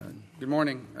Good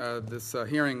morning. This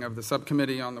hearing of the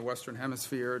Subcommittee on the Western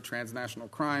Hemisphere, Transnational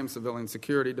Crime, Civilian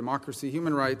Security, Democracy,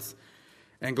 Human Rights,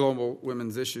 and Global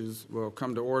Women's Issues will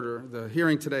come to order. The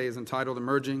hearing today is entitled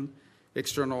Emerging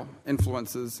External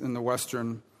Influences in the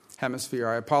Western Hemisphere.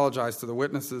 I apologize to the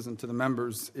witnesses and to the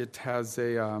members. It has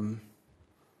been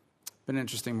an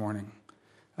interesting morning,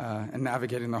 and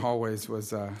navigating the hallways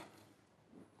was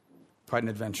quite an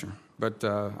adventure. But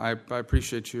I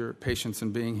appreciate your patience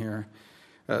in being here.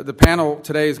 The panel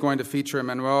today is going to feature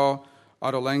Emmanuel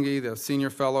Ottolenghi, the Senior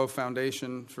Fellow at the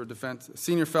Foundation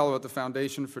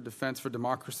for Defense for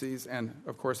Democracies, and,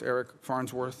 of course, Eric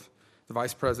Farnsworth, the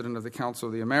Vice President of the Council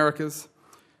of the Americas.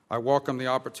 I welcome the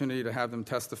opportunity to have them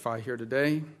testify here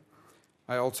today.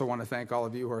 I also want to thank all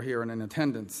of you who are here and in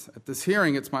attendance. At this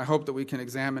hearing, it's my hope that we can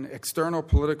examine external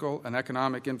political and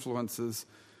economic influences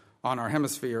on our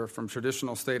hemisphere from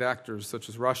traditional state actors such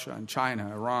as Russia and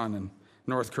China, Iran, and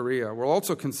North Korea. We'll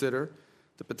also consider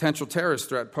the potential terrorist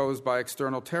threat posed by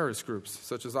external terrorist groups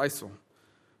such as ISIL,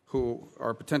 who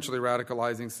are potentially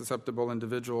radicalizing susceptible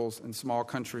individuals in small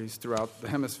countries throughout the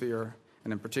hemisphere,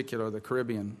 and in particular the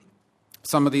Caribbean.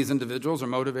 Some of these individuals are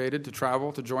motivated to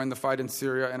travel to join the fight in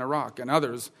Syria and Iraq, and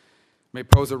others may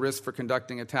pose a risk for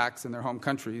conducting attacks in their home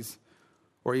countries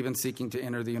or even seeking to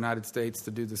enter the United States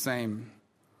to do the same.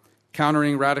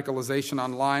 Countering radicalization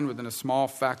online within a small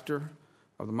factor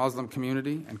of the Muslim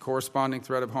community and corresponding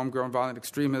threat of homegrown violent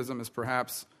extremism is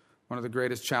perhaps one of the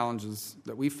greatest challenges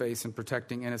that we face in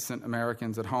protecting innocent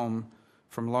Americans at home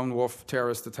from lone wolf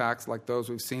terrorist attacks like those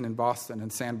we've seen in Boston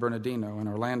and San Bernardino and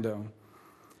Orlando.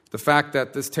 The fact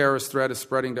that this terrorist threat is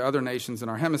spreading to other nations in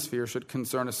our hemisphere should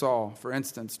concern us all. For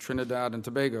instance, Trinidad and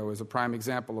Tobago is a prime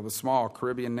example of a small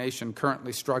Caribbean nation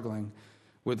currently struggling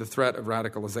with the threat of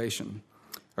radicalization.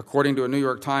 According to a New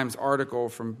York Times article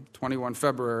from 21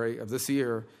 February of this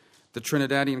year, the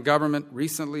Trinidadian government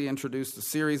recently introduced a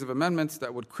series of amendments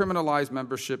that would criminalize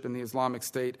membership in the Islamic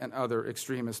State and other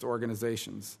extremist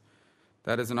organizations.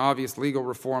 That is an obvious legal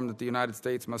reform that the United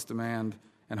States must demand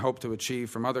and hope to achieve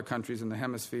from other countries in the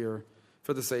hemisphere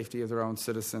for the safety of their own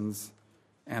citizens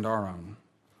and our own.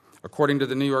 According to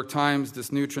the New York Times,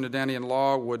 this new Trinidadian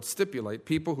law would stipulate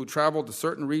people who traveled to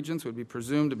certain regions would be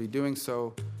presumed to be doing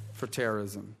so for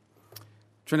terrorism.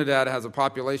 Trinidad has a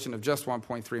population of just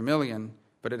 1.3 million,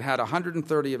 but it had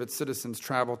 130 of its citizens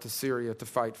travel to Syria to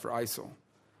fight for ISIL.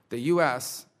 The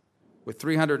U.S., with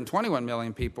 321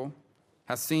 million people,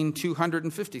 has seen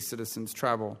 250 citizens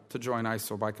travel to join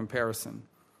ISIL by comparison.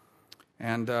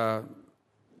 And I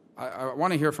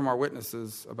want to hear from our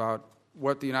witnesses about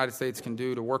what the United States can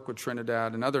do to work with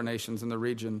Trinidad and other nations in the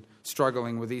region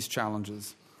struggling with these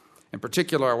challenges. In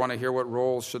particular, I want to hear what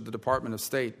roles should the Department of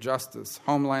State, Justice,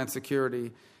 Homeland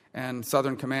Security, and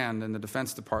Southern Command and the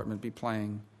Defense Department be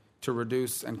playing to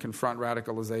reduce and confront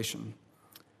radicalization.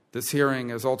 This hearing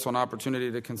is also an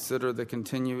opportunity to consider the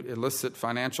continued illicit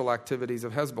financial activities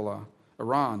of Hezbollah,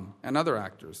 Iran, and other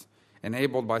actors,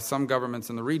 enabled by some governments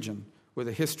in the region with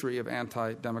a history of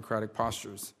anti-democratic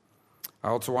postures. I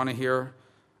also want to hear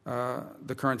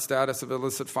the current status of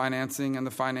illicit financing and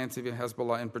the financing of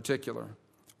Hezbollah in particular.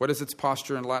 What is its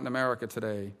posture in Latin America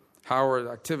today? How are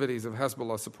the activities of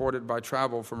Hezbollah supported by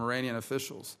travel from Iranian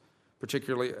officials,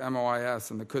 particularly MOIS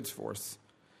and the Quds Force?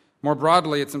 More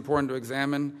broadly, it's important to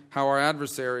examine how our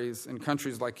adversaries in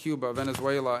countries like Cuba,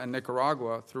 Venezuela, and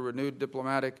Nicaragua, through renewed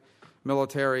diplomatic,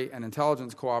 military, and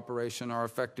intelligence cooperation, are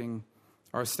affecting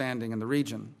our standing in the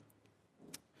region.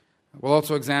 We'll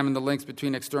also examine the links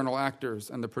between external actors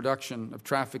and the production of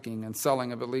trafficking and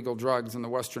selling of illegal drugs in the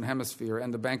Western Hemisphere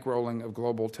and the bankrolling of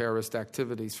global terrorist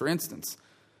activities. For instance,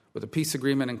 with a peace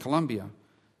agreement in Colombia,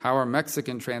 how are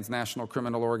Mexican transnational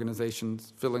criminal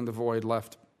organizations filling the void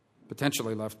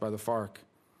potentially left by the FARC?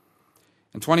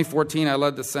 In 2014, I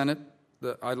led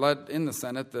in the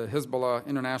Senate the Hezbollah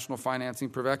International Financing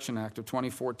Prevention Act of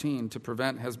 2014 to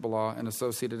prevent Hezbollah and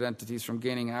associated entities from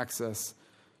gaining access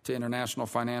to international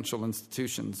financial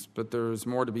institutions. But there's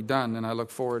more to be done, and I look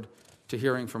forward to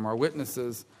hearing from our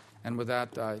witnesses. And with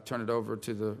that, I turn it over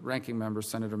to the ranking member,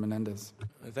 Senator Menendez.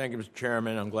 Thank you, Mr.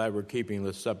 Chairman. I'm glad we're keeping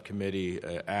the subcommittee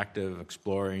active,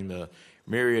 exploring the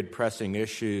myriad pressing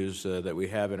issues that we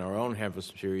have in our own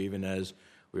hemisphere, even as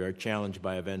we are challenged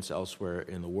by events elsewhere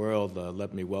in the world.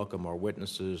 Let me welcome our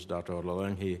witnesses, Dr.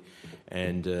 Ottolenghi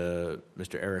and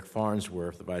Mr. Eric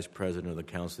Farnsworth, the Vice President of the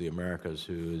Council of the Americas,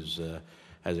 who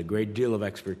has a great deal of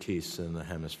expertise in the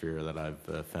hemisphere that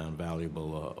I've found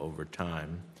valuable over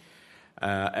time.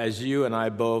 As you and I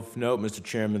both note, Mr.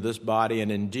 Chairman, this body,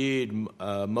 and indeed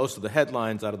most of the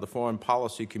headlines out of the foreign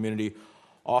policy community,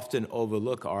 often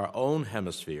overlook our own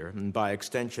hemisphere and, by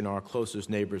extension, our closest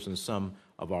neighbors and some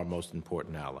of our most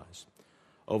important allies.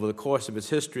 Over the course of its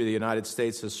history, the United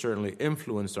States has certainly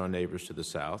influenced our neighbors to the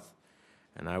south,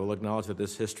 and I will acknowledge that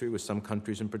this history, with some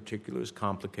countries in particular, is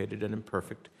complicated and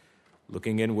imperfect.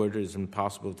 Looking inward, it is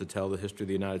impossible to tell the history of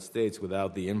the United States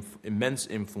without the immense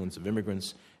influence of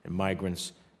immigrants and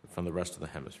migrants from the rest of the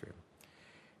hemisphere.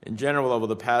 In general, over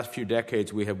the past few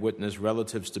decades, we have witnessed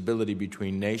relative stability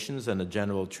between nations and a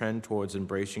general trend towards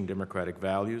embracing democratic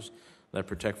values that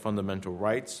protect fundamental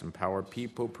rights, empower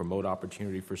people, promote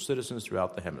opportunity for citizens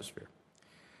throughout the hemisphere.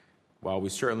 While we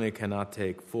certainly cannot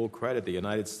take full credit, the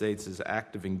United States'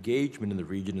 active engagement in the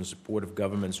region in support of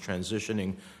governments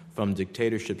transitioning from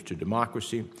dictatorships to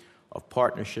democracy, of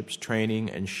partnerships, training,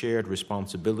 and shared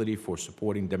responsibility for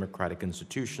supporting democratic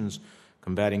institutions,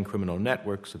 combating criminal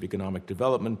networks, of economic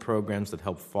development programs that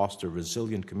help foster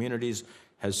resilient communities,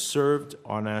 has served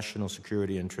our national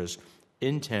security interests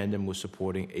in tandem with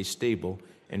supporting a stable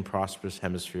and prosperous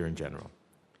hemisphere in general.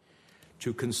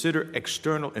 To consider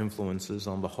external influences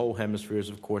on the whole hemisphere is,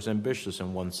 of course, ambitious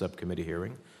in one subcommittee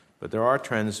hearing, but there are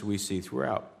trends we see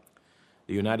throughout.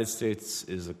 The United States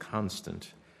is a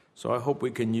constant, so I hope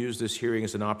we can use this hearing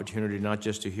as an opportunity not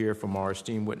just to hear from our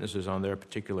esteemed witnesses on their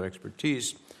particular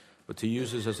expertise, but to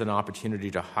use this as an opportunity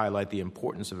to highlight the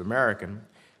importance of American,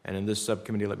 and in this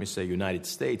subcommittee, let me say, United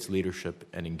States leadership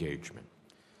and engagement.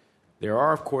 There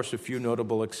are, of course, a few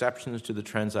notable exceptions to the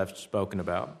trends I've spoken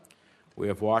about. We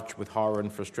have watched with horror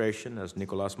and frustration as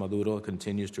Nicolás Maduro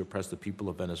continues to oppress the people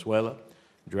of Venezuela,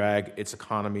 drag its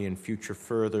economy and future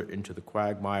further into the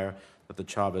quagmire that the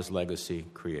Chavez legacy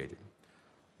created.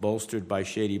 Bolstered by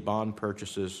shady bond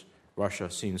purchases, Russia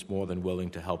seems more than willing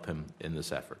to help him in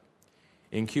this effort.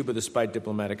 In Cuba, despite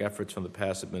diplomatic efforts from the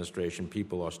past administration,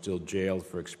 people are still jailed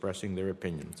for expressing their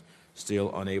opinions,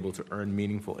 still unable to earn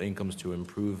meaningful incomes to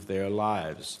improve their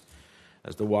lives.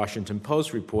 As the Washington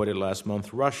Post reported last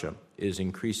month, Russia is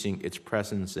increasing its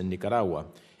presence in Nicaragua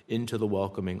into the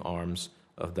welcoming arms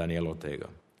of Daniel Ortega.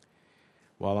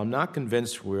 While I'm not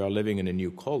convinced we are living in a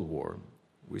new Cold War,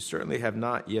 we certainly have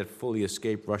not yet fully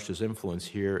escaped Russia's influence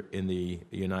here in the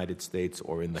United States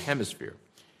or in the hemisphere.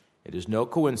 It is no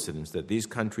coincidence that these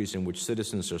countries in which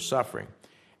citizens are suffering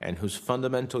and whose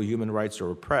fundamental human rights are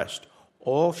oppressed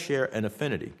all share an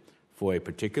affinity for a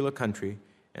particular country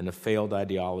and a failed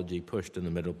ideology pushed in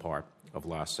the middle part of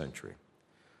last century.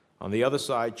 On the other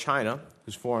side, China,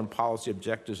 whose foreign policy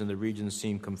objectives in the region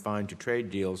seem confined to trade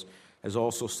deals, has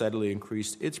also steadily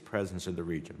increased its presence in the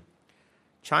region.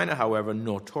 China, however,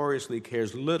 notoriously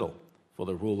cares little for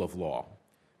the rule of law,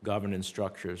 governance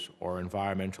structures, or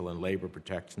environmental and labor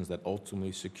protections that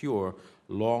ultimately secure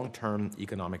long-term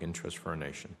economic interests for a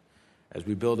nation. As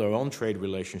we build our own trade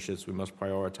relationships, we must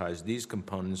prioritize these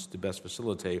components to best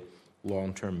facilitate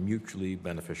long-term mutually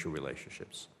beneficial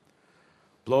relationships.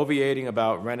 Bloviating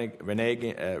about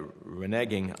reneging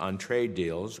on trade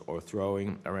deals or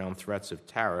throwing around threats of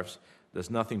tariffs does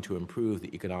nothing to improve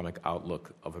the economic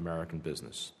outlook of American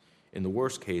business. In the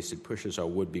worst case, it pushes our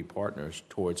would-be partners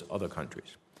towards other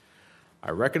countries. I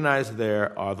recognize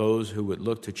there are those who would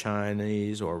look to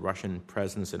Chinese or Russian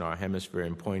presence in our hemisphere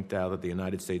and point out that the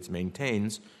United States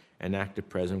maintains an active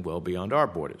presence well beyond our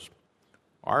borders.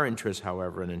 Our interests,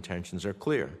 however, and intentions are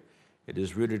clear. It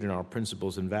is rooted in our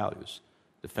principles and values,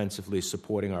 defensively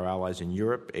supporting our allies in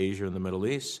Europe, Asia, and the Middle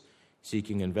East,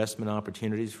 seeking investment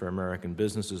opportunities for American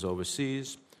businesses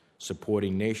overseas,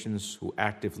 supporting nations who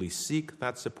actively seek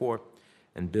that support,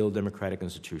 and build democratic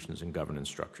institutions and governance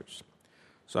structures.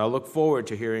 So I look forward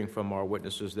to hearing from our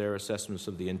witnesses their assessments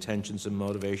of the intentions and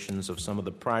motivations of some of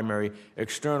the primary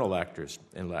external actors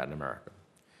in Latin America.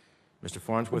 Mr.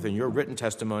 Farnsworth, in your written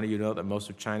testimony, you note that most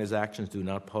of China's actions do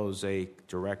not pose a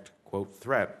direct, quote,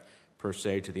 threat per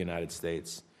se to the United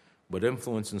States, but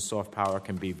influence and soft power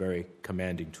can be very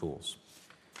commanding tools.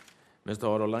 Mr.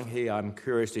 Ottolenghi, I'm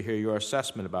curious to hear your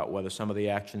assessment about whether some of the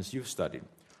actions you've studied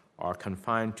are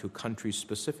confined to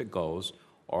country-specific goals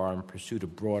or are in pursuit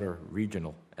of broader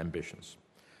regional ambitions.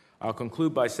 I'll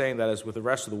conclude by saying that, as with the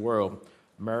rest of the world,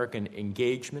 American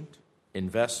engagement,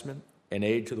 investment, and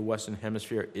aid to the Western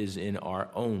Hemisphere is in our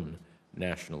own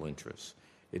national interests.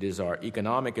 It is our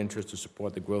economic interest to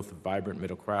support the growth of vibrant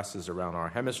middle classes around our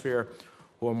hemisphere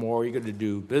who are more eager to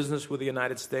do business with the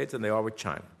United States than they are with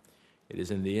China. It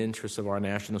is in the interest of our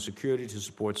national security to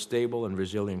support stable and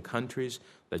resilient countries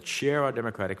that share our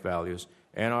democratic values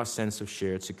and our sense of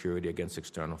shared security against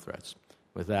external threats.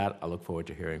 With that, I look forward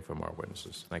to hearing from our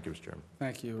witnesses. Thank you, Mr. Chairman.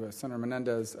 Thank you, Senator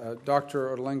Menendez.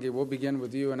 Dr. Ottolenghi, we'll begin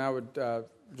with you, and I would,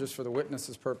 just for the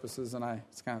witnesses' purposes, and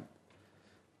it's kind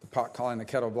of the pot calling the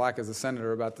kettle black as a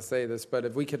senator about to say this, but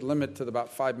if we could limit to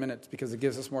about 5 minutes, because it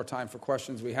gives us more time for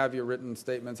questions. We have your written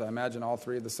statements. I imagine all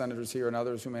three of the senators here and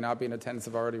others who may not be in attendance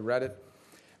have already read it.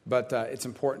 But it's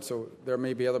important, so there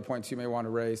may be other points you may want to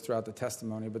raise throughout the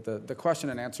testimony. But the question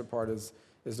and answer part is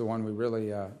the one we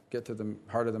really get to the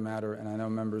heart of the matter, and I know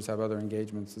members have other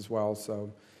engagements as well.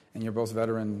 So, and you're both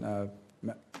veteran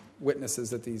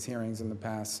witnesses at these hearings in the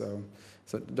past. So,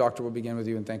 Doctor, we'll begin with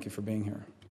you, and thank you for being here.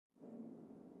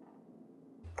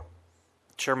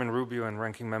 Chairman Rubio and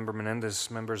Ranking Member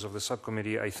Menendez, members of the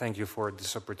subcommittee, I thank you for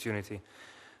this opportunity.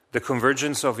 The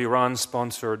convergence of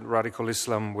Iran-sponsored radical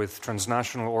Islam with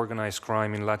transnational organized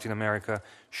crime in Latin America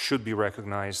should be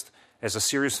recognized as a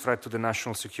serious threat to the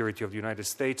national security of the United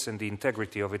States and the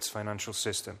integrity of its financial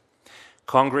system.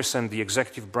 Congress and the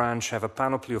executive branch have a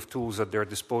panoply of tools at their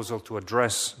disposal to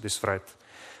address this threat.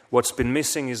 What's been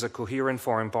missing is a coherent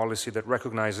foreign policy that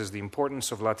recognizes the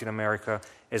importance of Latin America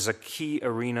as a key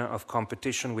arena of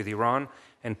competition with Iran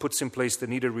and puts in place the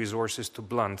needed resources to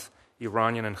blunt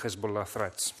Iranian and Hezbollah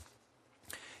threats.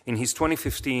 In his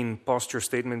 2015 posture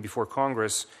statement before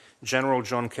Congress, General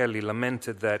John Kelly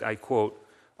lamented that, I quote,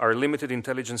 "Our limited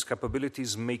intelligence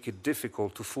capabilities make it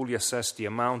difficult to fully assess the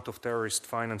amount of terrorist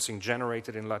financing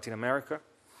generated in Latin America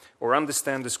or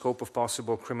understand the scope of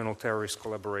possible criminal terrorist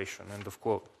collaboration," end of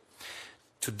quote.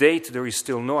 To date, there is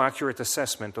still no accurate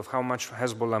assessment of how much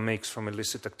Hezbollah makes from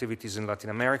illicit activities in Latin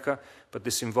America, but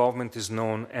this involvement is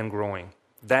known and growing.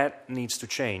 That needs to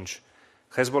change.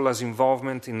 Hezbollah's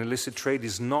involvement in illicit trade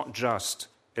is not just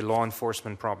a law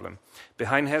enforcement problem.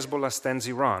 Behind Hezbollah stands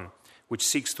Iran, which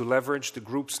seeks to leverage the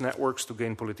group's networks to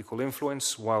gain political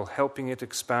influence while helping it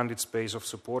expand its base of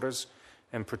supporters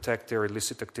and protect their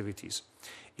illicit activities.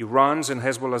 Iran's and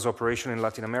Hezbollah's operation in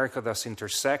Latin America thus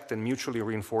intersect and mutually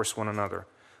reinforce one another.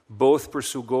 Both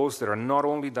pursue goals that are not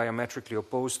only diametrically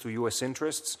opposed to U.S.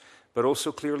 interests, but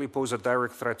also clearly pose a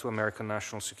direct threat to American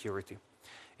national security.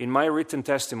 In my written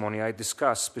testimony, I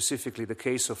discuss specifically the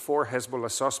case of 4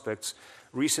 Hezbollah suspects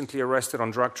recently arrested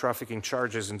on drug trafficking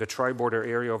charges in the tri-border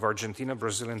area of Argentina,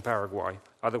 Brazil, and Paraguay,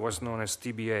 otherwise known as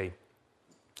TBA.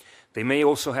 They may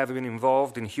also have been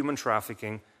involved in human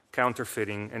trafficking,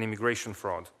 counterfeiting, and immigration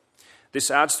fraud. This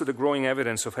adds to the growing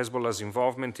evidence of Hezbollah's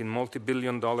involvement in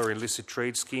multi-billion-dollar illicit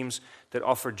trade schemes that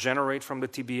often generate from the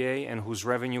TBA and whose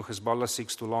revenue Hezbollah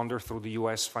seeks to launder through the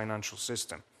U.S. financial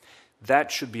system.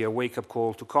 That should be a wake-up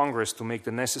call to Congress to make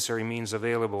the necessary means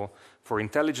available for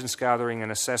intelligence gathering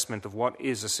and assessment of what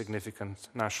is a significant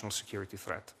national security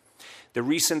threat. The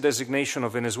recent designation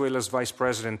of Venezuela's Vice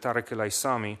President Tarek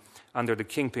El-Aissami under the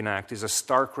Kingpin Act is a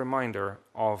stark reminder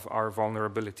of our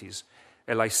vulnerabilities.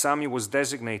 El-Aissami was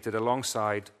designated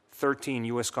alongside 13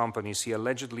 U.S. companies he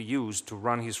allegedly used to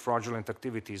run his fraudulent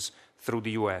activities through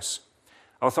the U.S.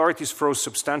 Authorities froze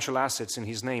substantial assets in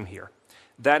his name here.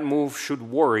 That move should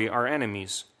worry our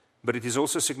enemies, but it is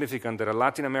also significant that a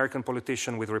Latin American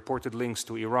politician with reported links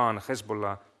to Iran,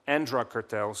 Hezbollah, and drug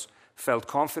cartels felt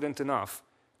confident enough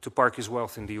to park his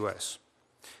wealth in the U.S.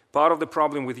 Part of the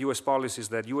problem with U.S. policy is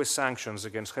that U.S. sanctions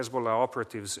against Hezbollah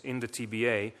operatives in the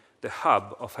TBA, the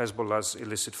hub of Hezbollah's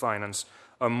illicit finance,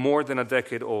 are more than a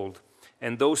decade old,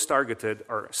 and those targeted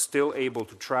are still able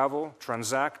to travel,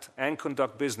 transact, and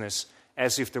conduct business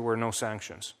as if there were no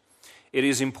sanctions. It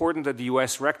is important that the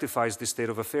U.S. rectifies this state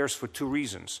of affairs for 2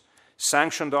 reasons.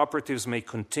 Sanctioned operatives may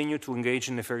continue to engage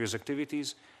in nefarious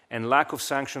activities, and lack of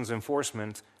sanctions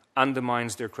enforcement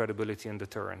undermines their credibility and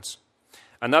deterrence.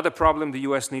 Another problem the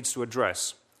U.S. needs to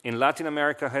address. In Latin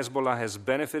America, Hezbollah has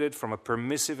benefited from a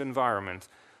permissive environment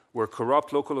where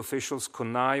corrupt local officials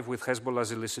connive with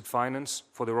Hezbollah's illicit finance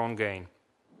for their own gain.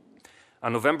 A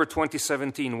November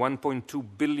 2017 $1.2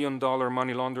 billion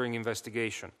money laundering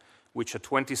investigation, which a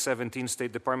 2017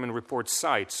 State Department report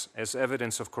cites as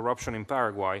evidence of corruption in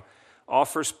Paraguay,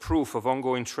 offers proof of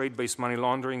ongoing trade-based money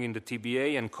laundering in the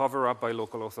TBA and cover-up by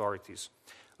local authorities.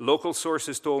 Local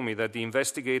sources told me that the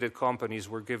investigated companies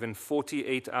were given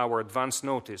 48-hour advance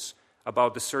notice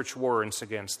about the search warrants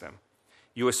against them.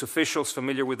 U.S. officials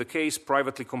familiar with the case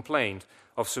privately complained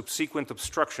of subsequent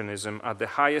obstructionism at the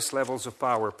highest levels of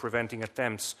power, preventing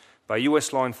attempts by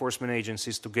U.S. law enforcement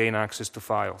agencies to gain access to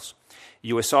files.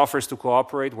 U.S. offers to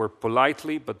cooperate were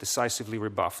politely but decisively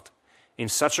rebuffed. In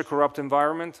such a corrupt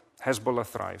environment, Hezbollah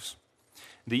thrives.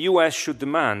 The U.S. should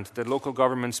demand that local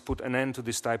governments put an end to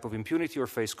this type of impunity or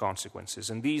face consequences,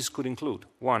 and these could include: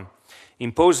 1.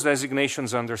 Impose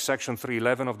designations under Section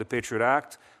 311 of the Patriot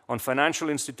Act on financial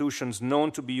institutions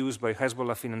known to be used by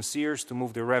Hezbollah financiers to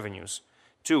move their revenues.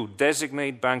 2.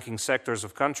 Designate banking sectors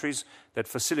of countries that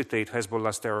facilitate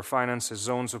Hezbollah's terror finance as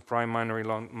zones of prime money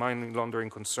laundering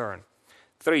concern.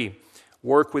 3.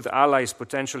 work with allies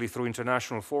potentially through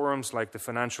international forums like the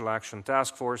Financial Action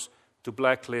Task Force to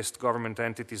blacklist government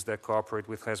entities that cooperate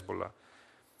with Hezbollah,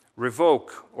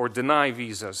 revoke or deny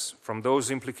visas from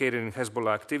those implicated in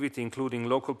Hezbollah activity, including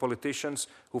local politicians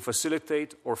who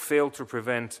facilitate or fail to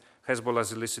prevent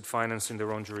Hezbollah's illicit finance in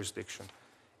their own jurisdiction,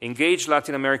 engage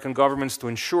Latin American governments to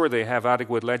ensure they have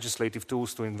adequate legislative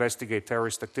tools to investigate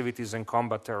terrorist activities and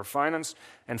combat terror finance,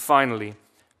 and finally,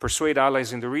 persuade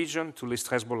allies in the region to list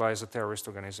Hezbollah as a terrorist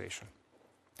organization.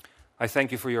 I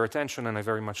thank you for your attention, and I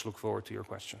very much look forward to your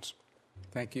questions.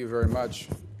 Thank you very much.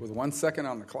 With 1 second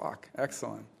on the clock.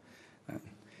 Excellent.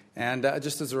 And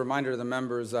just as a reminder to the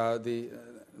members, the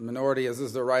minority, as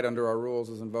is their right under our rules,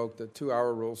 has invoked the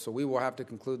 2-hour rule, so we will have to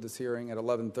conclude this hearing at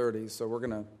 11:30, so we're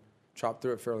going to chop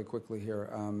through it fairly quickly here,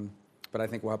 but I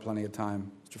think we'll have plenty of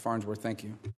time. Mr. Farnsworth, thank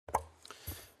you.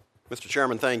 Mr.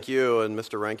 Chairman, thank you, and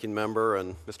Mr. Ranking Member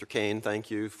and Mr. Kane, thank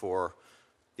you for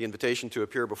the invitation to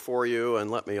appear before you,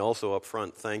 and let me also up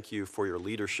front thank you for your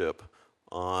leadership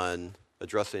on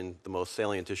addressing the most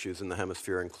salient issues in the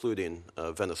hemisphere, including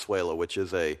Venezuela, which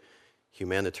is a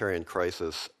humanitarian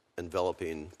crisis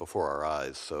enveloping before our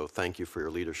eyes. So thank you for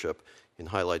your leadership in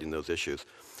highlighting those issues.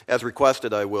 As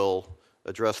requested, I will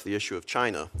address the issue of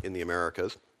China in the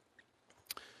Americas.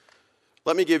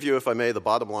 Let me give you, if I may, the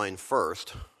bottom line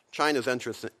first. China's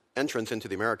entrance into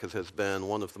the Americas has been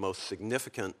one of the most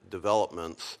significant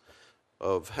developments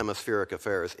of hemispheric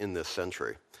affairs in this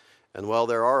century. And while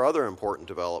there are other important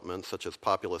developments, such as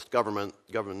populist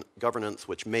governance,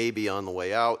 which may be on the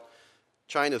way out,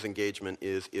 China's engagement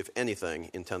is, if anything,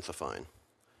 intensifying.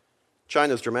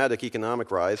 China's dramatic economic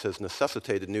rise has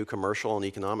necessitated new commercial and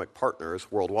economic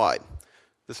partners worldwide.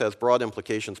 This has broad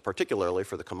implications, particularly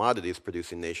for the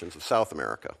commodities-producing nations of South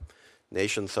America.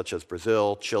 Nations such as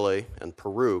Brazil, Chile, and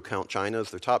Peru count China as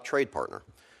their top trade partner.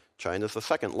 China is the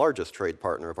second largest trade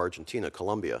partner of Argentina,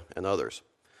 Colombia, and others.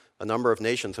 A number of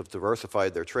nations have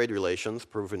diversified their trade relations,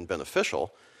 proven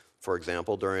beneficial, for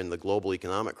example, during the global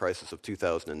economic crisis of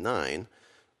 2009.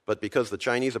 But because the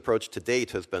Chinese approach to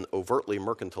date has been overtly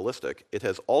mercantilistic, it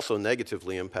has also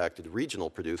negatively impacted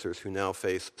regional producers who now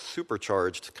face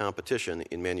supercharged competition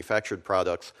in manufactured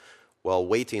products while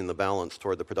weighting the balance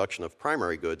toward the production of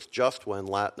primary goods just when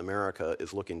Latin America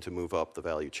is looking to move up the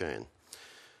value chain.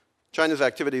 China's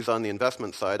activities on the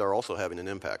investment side are also having an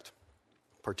impact,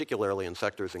 particularly in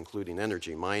sectors including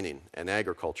energy, mining, and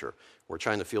agriculture, where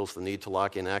China feels the need to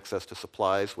lock in access to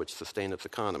supplies which sustain its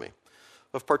economy.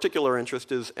 Of particular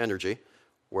interest is energy,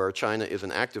 where China is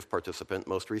an active participant,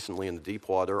 most recently in the deep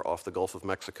water off the Gulf of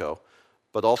Mexico,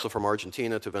 but also from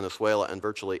Argentina to Venezuela and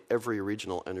virtually every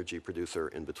regional energy producer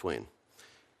in between.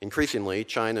 Increasingly,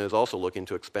 China is also looking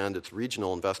to expand its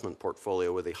regional investment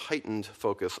portfolio with a heightened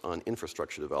focus on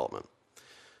infrastructure development.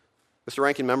 Mr.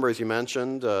 Ranking Member, as you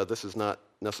mentioned, this is not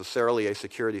necessarily a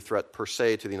security threat per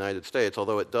se to the United States,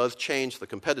 although it does change the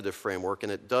competitive framework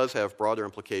and it does have broader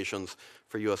implications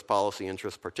for U.S. policy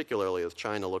interests, particularly as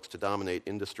China looks to dominate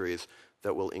industries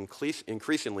that will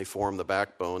increasingly form the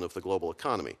backbone of the global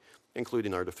economy,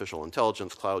 including artificial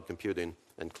intelligence, cloud computing,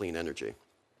 and clean energy.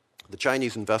 The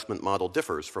Chinese investment model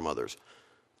differs from others.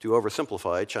 To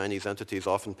oversimplify, Chinese entities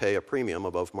often pay a premium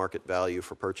above market value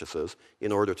for purchases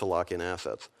in order to lock in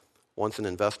assets. Once an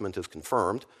investment is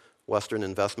confirmed, Western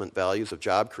investment values of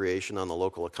job creation on the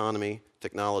local economy,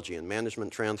 technology and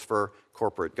management transfer,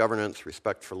 corporate governance,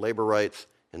 respect for labor rights,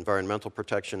 environmental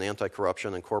protection,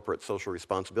 anti-corruption, and corporate social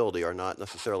responsibility are not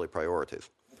necessarily priorities.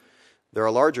 There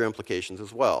are larger implications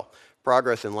as well.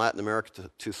 Progress in Latin America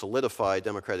to solidify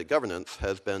democratic governance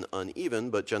has been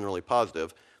uneven but generally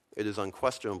positive. It is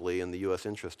unquestionably in the U.S.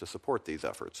 interest to support these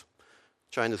efforts.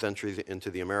 China's entry into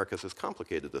the Americas has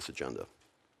complicated this agenda.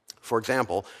 For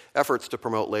example, efforts to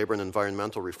promote labor and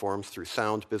environmental reforms through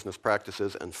sound business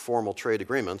practices and formal trade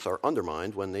agreements are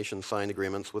undermined when nations sign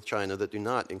agreements with China that do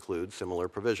not include similar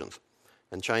provisions.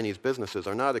 And Chinese businesses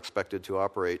are not expected to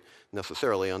operate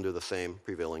necessarily under the same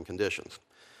prevailing conditions.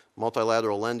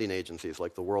 Multilateral lending agencies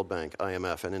like the World Bank,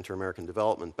 IMF, and Inter-American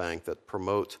Development Bank that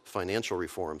promote financial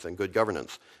reforms and good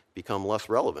governance become less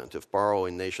relevant if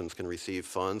borrowing nations can receive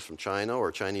funds from China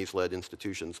or Chinese-led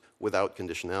institutions without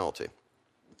conditionality.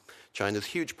 China's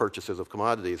huge purchases of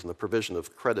commodities and the provision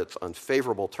of credits on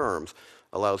favorable terms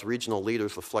allows regional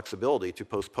leaders the flexibility to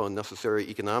postpone necessary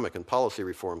economic and policy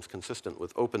reforms consistent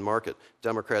with open market,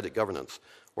 democratic governance,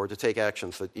 or to take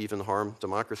actions that even harm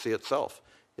democracy itself.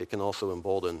 It can also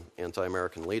embolden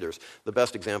anti-American leaders. The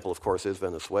best example, of course, is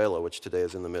Venezuela, which today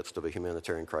is in the midst of a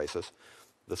humanitarian crisis.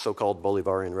 the so-called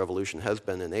Bolivarian Revolution has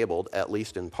been enabled, at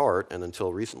least in part and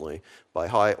until recently, by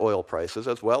high oil prices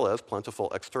as well as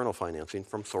plentiful external financing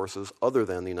from sources other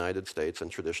than the United States and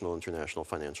traditional international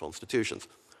financial institutions.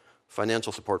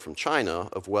 Financial support from China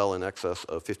of well in excess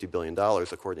of $50 billion,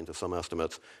 according to some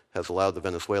estimates, has allowed the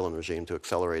Venezuelan regime to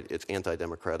accelerate its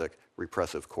anti-democratic,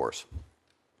 repressive course.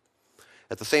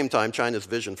 At the same time, China's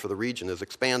vision for the region is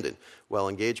expanding. While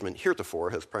engagement heretofore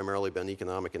has primarily been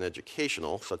economic and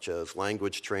educational, such as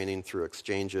language training through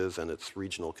exchanges and its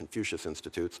regional Confucius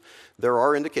institutes, there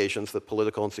are indications that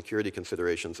political and security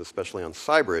considerations, especially on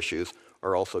cyber issues,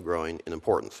 are also growing in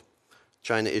importance.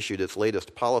 China issued its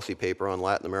latest policy paper on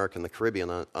Latin America and the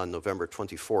Caribbean on November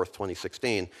 24,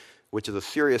 2016, which is a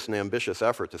serious and ambitious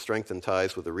effort to strengthen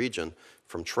ties with the region,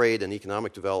 from trade and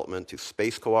economic development to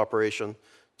space cooperation,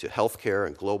 to healthcare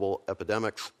and global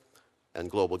epidemics,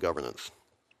 and global governance.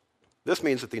 This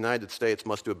means that the United States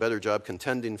must do a better job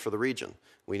contending for the region.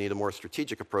 We need a more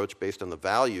strategic approach based on the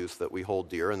values that we hold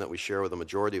dear and that we share with the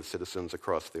majority of citizens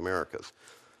across the Americas.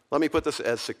 Let me put this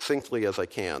as succinctly as I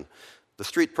can. The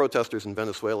street protesters in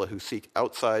Venezuela who seek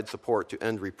outside support to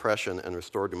end repression and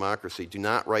restore democracy do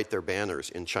not write their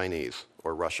banners in Chinese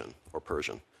or Russian or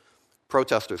Persian.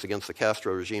 Protesters against the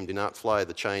Castro regime do not fly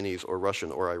the Chinese or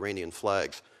Russian or Iranian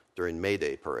flags during May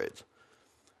Day parades.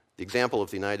 The example of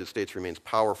the United States remains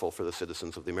powerful for the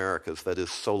citizens of the Americas, that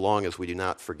is, so long as we do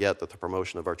not forget that the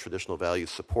promotion of our traditional values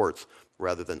supports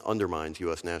rather than undermines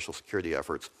U.S. national security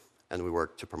efforts, and we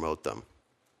work to promote them.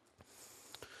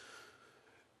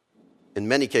 In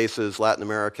many cases, Latin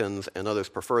Americans and others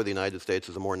prefer the United States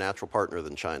as a more natural partner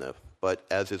than China, but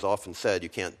as is often said, you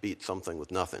can't beat something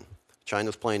with nothing.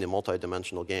 China's playing a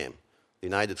multidimensional game. The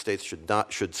United States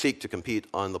should seek to compete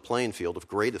on the playing field of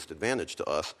greatest advantage to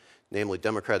us, namely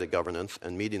democratic governance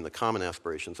and meeting the common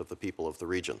aspirations of the people of the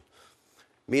region.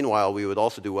 Meanwhile, we would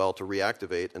also do well to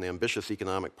reactivate an ambitious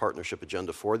economic partnership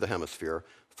agenda for the Hemisphere,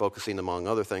 focusing, among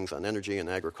other things, on energy and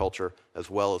agriculture, as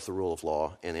well as the rule of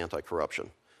law and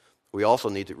anti-corruption. We also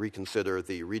need to reconsider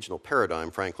the regional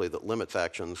paradigm, frankly, that limits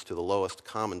actions to the lowest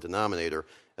common denominator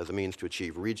as a means to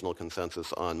achieve regional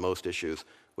consensus on most issues,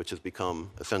 which has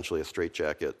become essentially a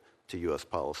straitjacket to U.S.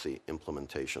 policy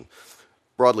implementation.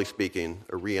 Broadly speaking,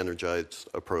 a re-energized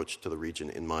approach to the region,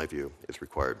 in my view, is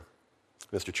required.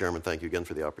 Mr. Chairman, thank you again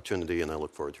for the opportunity, and I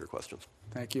look forward to your questions.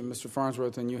 Thank you, Mr.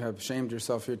 Farnsworth, and you have shamed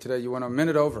yourself here today. You went a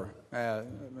minute over,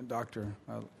 Doctor.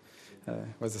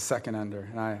 Was a second under,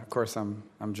 and of course, I'm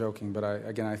joking, but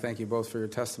I thank you both for your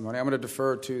testimony. I'm going to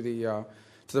defer to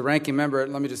the ranking member.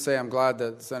 Let me just say I'm glad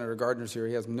that Senator Gardner's here.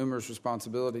 He has numerous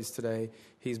responsibilities today.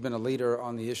 He's been a leader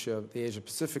on the issue of the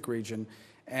Asia-Pacific region,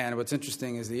 and what's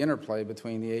interesting is the interplay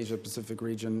between the Asia-Pacific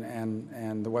region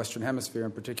and the Western Hemisphere,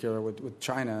 in particular with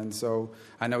China. And so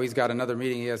I know he's got another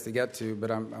meeting he has to get to, but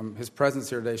his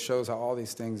presence here today shows how all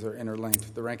these things are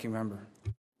interlinked. The ranking member.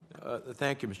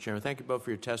 Thank you, Mr. Chairman. Thank you both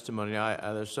for your testimony.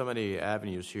 There's so many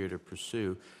avenues here to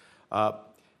pursue.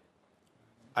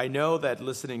 I know that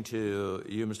listening to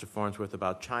you, Mr. Farnsworth,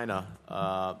 about China,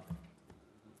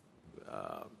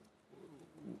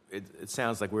 it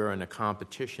sounds like we're in a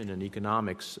competition in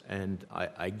economics, and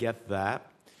I get that.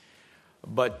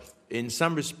 But in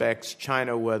some respects,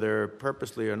 China, whether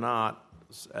purposely or not,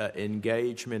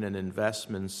 engagement and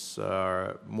investments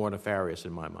are more nefarious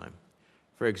in my mind.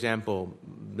 For example,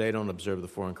 they don't observe the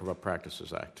Foreign Corrupt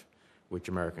Practices Act, which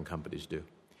American companies do.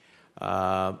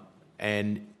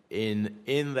 And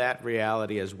in that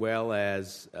reality, as well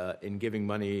as in giving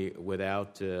money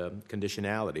without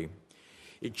conditionality,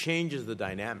 it changes the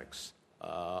dynamics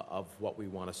of what we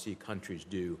want to see countries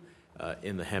do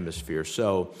in the Hemisphere.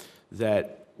 So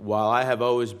that while I have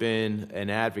always been an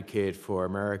advocate for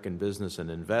American business and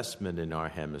investment in our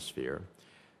Hemisphere,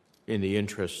 in the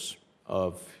interests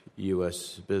of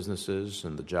U.S. businesses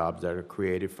and the jobs that are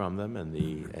created from them and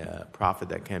the profit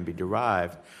that can be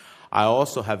derived, I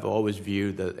also have always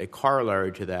viewed that a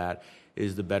corollary to that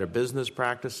is the better business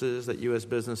practices that U.S.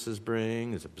 businesses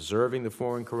bring, is observing the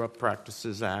Foreign Corrupt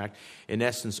Practices Act. In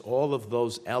essence, all of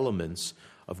those elements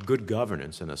of good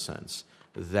governance, in a sense,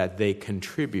 that they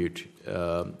contribute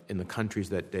in the countries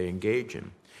that they engage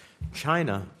in.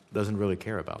 China doesn't really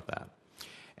care about that.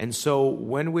 And so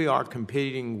when we are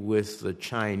competing with the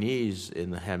Chinese in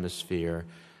the Hemisphere,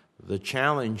 the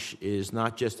challenge is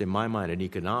not just, in my mind, an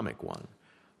economic one,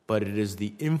 but it is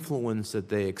the influence that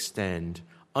they extend,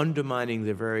 undermining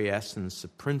the very essence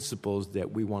of principles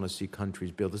that we want to see countries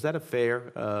build. Is that a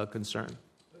fair concern?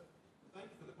 Thank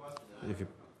you for the question.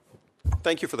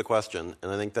 Thank you for the question,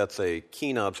 and I think that's a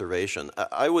keen observation.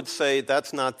 I would say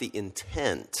that's not the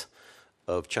intent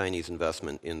of Chinese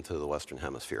investment into the Western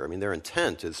Hemisphere. I mean, their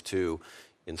intent is to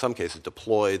in some cases,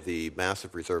 deploy the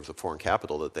massive reserves of foreign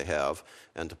capital that they have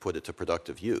and to put it to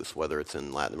productive use, whether it's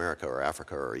in Latin America or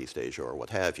Africa or East Asia or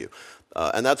what have you.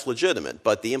 And that's legitimate.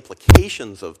 But the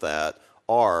implications of that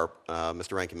are,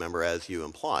 Mr. Ranking Member, as you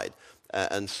implied.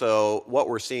 And so what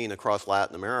we're seeing across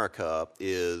Latin America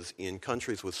is in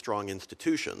countries with strong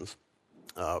institutions,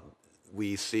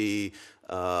 we see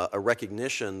a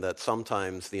recognition that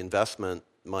sometimes the investment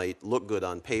might look good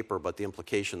on paper, but the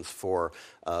implications for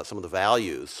some of the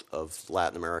values of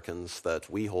Latin Americans that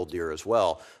we hold dear as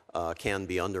well can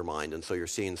be undermined. And so you're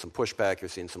seeing some pushback, you're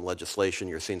seeing some legislation,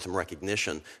 you're seeing some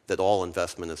recognition that all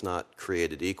investment is not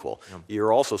created equal. Yeah.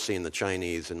 You're also seeing the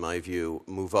Chinese, in my view,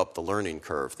 move up the learning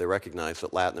curve. They recognize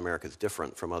that Latin America is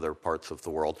different from other parts of the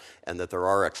world and that there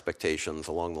are expectations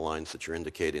along the lines that you're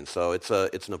indicating. So it's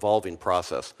an evolving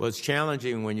process. Well, it's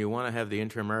challenging when you want to have the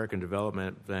Inter-American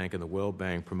Development Bank and the World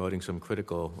Bank promoting some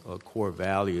critical core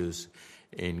values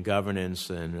in governance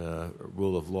and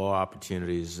rule of law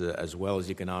opportunities as well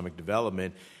as economic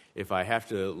development. If I have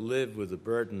to live with the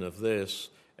burden of this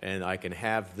and I can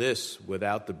have this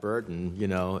without the burden,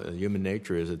 human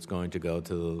nature is it's going to go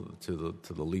to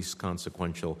the least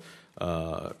consequential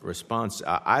response.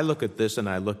 I look at this and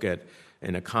I look at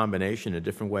in a combination, a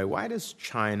different way. Why does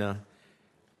China,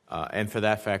 and for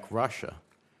that fact Russia,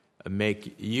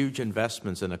 make huge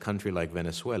investments in a country like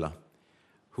Venezuela,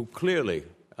 who clearly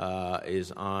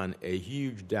is on a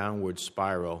huge downward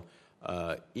spiral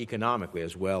economically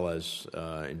as well as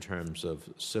in terms of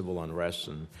civil unrest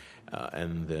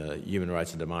and the human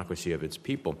rights and democracy of its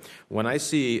people? When I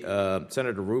see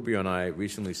Senator Rubio and I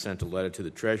recently sent a letter to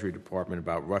the Treasury Department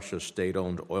about Russia's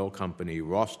state-owned oil company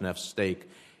Rosneft's stake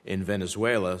in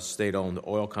Venezuela, state-owned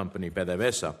oil company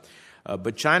PDVSA.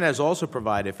 But China has also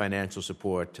provided financial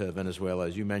support to Venezuela,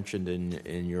 as you mentioned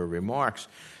in your remarks.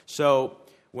 So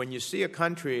when you see a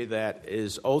country that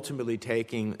is ultimately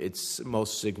taking its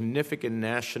most significant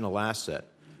national asset,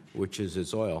 which is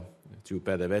its oil, through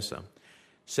PDVSA,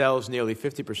 sells nearly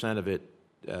 50% of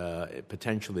it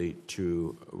potentially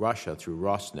to Russia through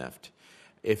Rosneft.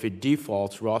 If it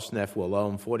defaults, Rosneft will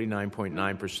own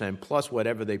 49.9% plus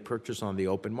whatever they purchase on the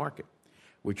open market,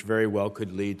 which very well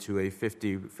could lead to a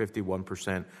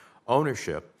 51%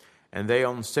 ownership. And they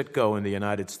own Citgo in the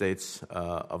United States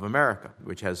of America,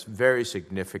 which has very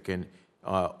significant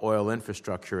oil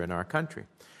infrastructure in our country.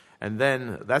 And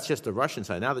then that's just the Russian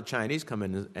side. Now the Chinese come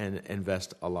in and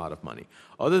invest a lot of money.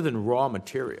 Other than raw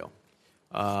material,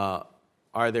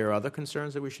 are there other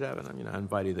concerns that we should have? And I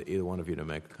invite either one of you to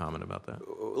make a comment about that.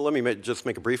 Let me just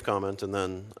make a brief comment, and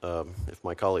then if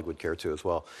my colleague would care to as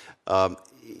well. I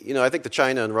think the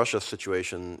China and Russia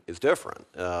situation is different.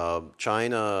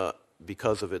 China,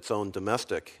 because of its own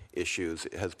domestic issues,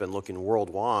 has been looking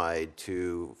worldwide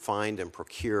to find and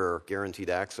procure guaranteed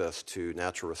access to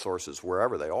natural resources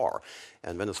wherever they are.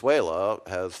 And Venezuela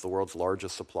has the world's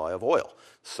largest supply of oil.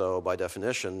 So by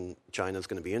definition, China is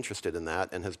going to be interested in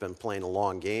that and has been playing a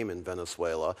long game in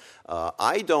Venezuela.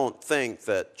 I don't think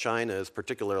that China is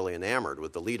particularly enamored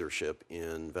with the leadership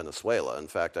in Venezuela. In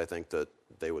fact, I think that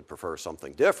they would prefer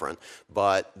something different,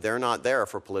 but they're not there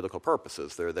for political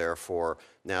purposes. They're there for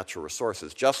natural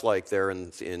resources, just like they're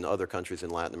in other countries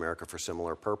in Latin America for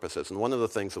similar purposes. And one of the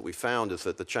things that we found is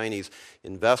that the Chinese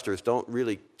investors don't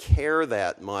really care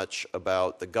that much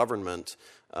about the government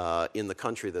in the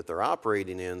country that they're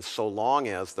operating in, so long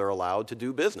as they're allowed to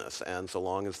do business and so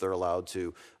long as they're allowed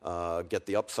to get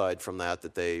the upside from that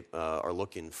they are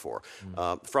looking for.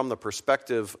 From the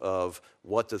perspective of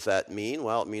what does that mean?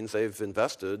 Well, it means they've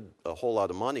invested a whole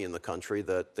lot of money in the country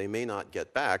that they may not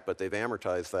get back, but they've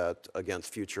amortized that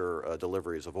against future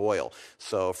deliveries of oil.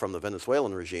 So from the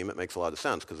Venezuelan regime, it makes a lot of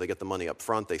sense because they get the money up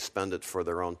front, they spend it for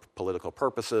their own political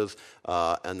purposes,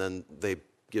 and then they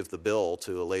give the bill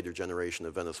to a later generation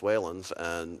of Venezuelans,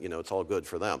 and it's all good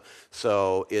for them.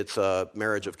 So it's a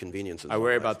marriage of convenience. I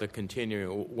worry about the continuing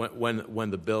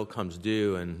when the bill comes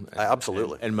due and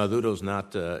absolutely, and Maduro's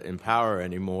not in power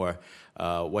anymore.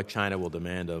 What China will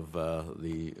demand of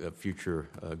the future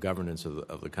governance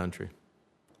of the country.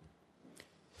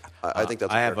 I think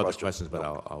that's. I have other questions, but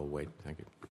I'll wait. Thank you.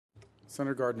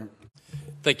 Senator Gardner.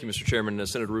 Thank you, Mr. Chairman.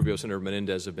 Senator Rubio, Senator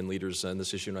Menendez have been leaders on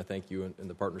this issue, and I thank you and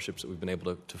the partnerships that we've been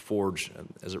able to forge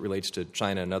as it relates to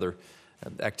China and other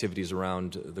activities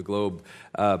around the globe.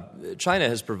 China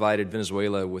has provided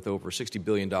Venezuela with over $60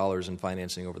 billion in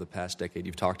financing over the past decade.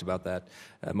 You've talked about that.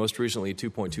 Most recently, a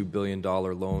 $2.2 billion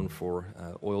loan for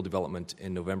oil development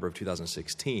in November of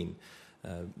 2016.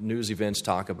 News events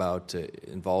talk about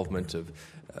involvement of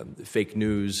fake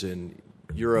news in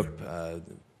Europe,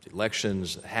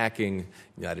 elections, hacking,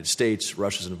 the United States,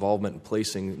 Russia's involvement in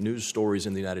placing news stories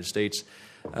in the United States.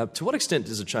 To what extent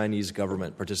does the Chinese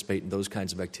government participate in those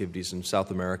kinds of activities in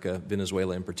South America,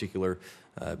 Venezuela in particular,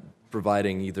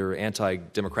 providing either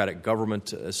anti-democratic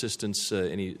government assistance,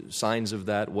 any signs of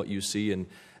that, what you see, and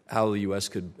how the U.S.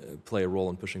 could play a role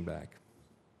in pushing back?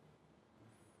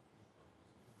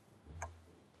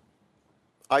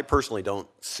 I personally don't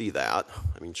see that.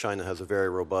 I mean, China has a very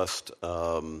robust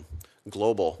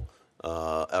global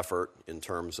effort in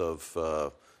terms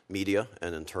of media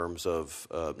and in terms of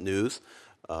news.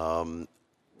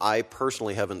 I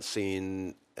personally haven't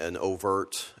seen an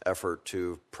overt effort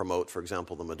to promote, for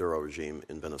example, the Maduro regime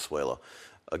in Venezuela.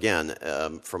 Again,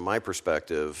 from my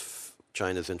perspective,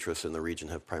 China's interests in the region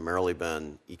have primarily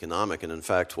been economic, and in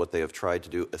fact, what they have tried to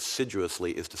do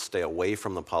assiduously is to stay away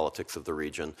from the politics of the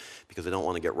region because they don't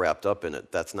want to get wrapped up in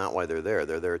it. That's not why they're there.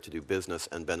 They're there to do business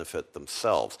and benefit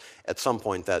themselves. At some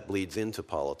point, that bleeds into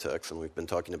politics, and we've been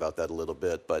talking about that a little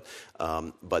bit, but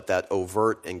that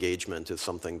overt engagement is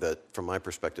something that, from my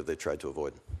perspective, they tried to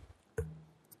avoid.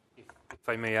 If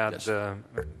I may add, Yes.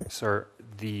 Sir,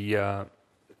 the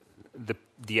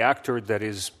actor that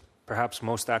is perhaps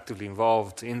most actively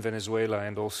involved in Venezuela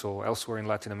and also elsewhere in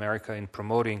Latin America in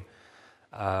promoting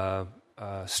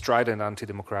strident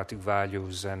anti-democratic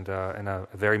values and a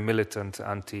very militant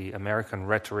anti-American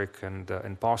rhetoric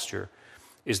and posture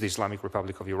is the Islamic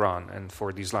Republic of Iran. And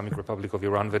for the Islamic Republic of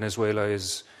Iran, Venezuela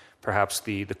is perhaps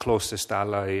the closest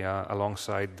ally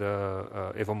alongside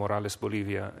Evo Morales'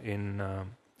 Bolivia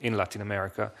in Latin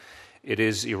America. It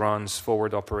is Iran's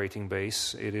forward operating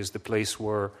base. It is the place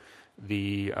where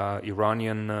the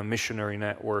Iranian missionary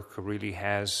network really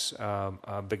has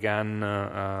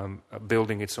began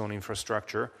building its own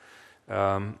infrastructure.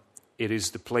 It is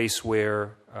the place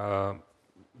where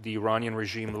the Iranian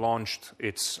regime launched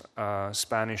its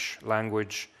Spanish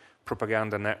language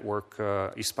propaganda network,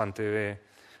 Hispan TV,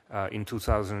 in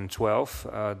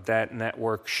 2012. That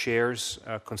network shares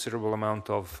a considerable amount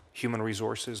of human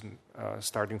resources,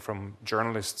 starting from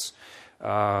journalists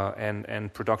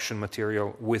and production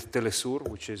material with Telesur,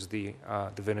 which is the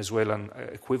Venezuelan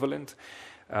equivalent.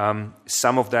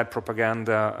 Some of that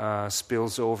propaganda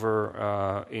spills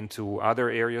over into other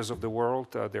areas of the world.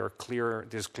 There's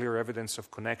clear evidence of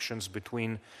connections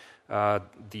between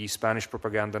the Spanish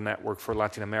propaganda network for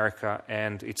Latin America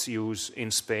and its use in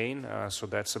Spain. So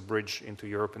that's a bridge into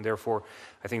Europe. And therefore,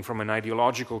 I think from an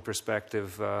ideological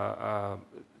perspective,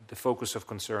 the focus of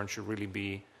concern should really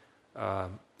be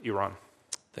Iran.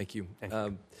 Thank you. Thank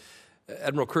you.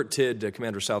 Admiral Kurt Tidd,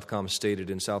 Commander Southcom, stated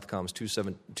in Southcom's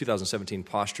 2017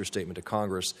 posture statement to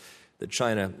Congress that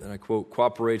China, and I quote,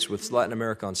 cooperates with Latin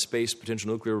America on space,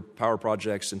 potential nuclear power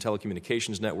projects, and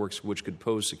telecommunications networks, which could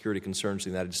pose security concerns to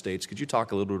the United States. Could you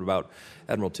talk a little bit about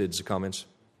Admiral Tidd's comments?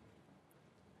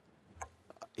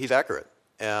 He's accurate.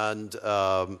 And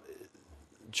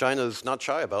China's not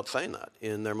shy about saying that.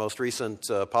 In their most recent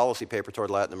policy paper toward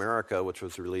Latin America, which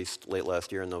was released late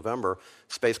last year in November,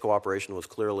 space cooperation was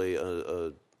clearly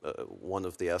one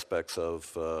of the aspects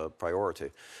of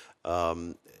priority.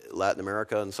 Latin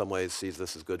America, in some ways, sees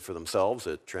this as good for themselves.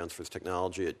 It transfers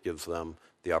technology. It gives them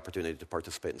the opportunity to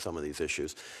participate in some of these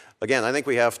issues. Again, I think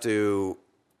we have to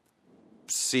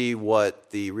see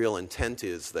what the real intent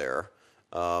is there.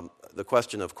 The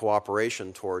question of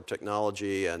cooperation toward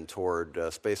technology and toward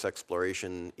space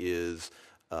exploration is,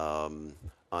 on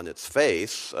its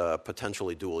face,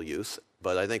 potentially dual use.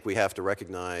 But I think we have to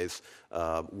recognize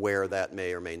where that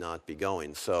may or may not be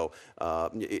going. So,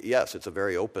 yes, it's a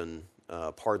very open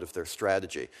part of their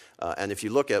strategy. And if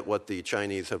you look at what the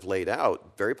Chinese have laid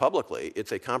out very publicly,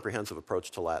 it's a comprehensive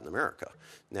approach to Latin America.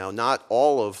 Now, not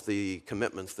all of the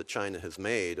commitments that China has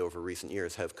made over recent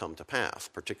years have come to pass,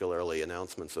 particularly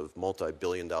announcements of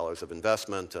multi-billion dollars of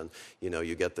investment, and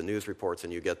you get the news reports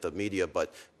and you get the media,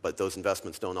 but those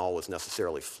investments don't always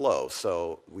necessarily flow.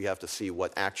 So we have to see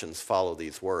what actions follow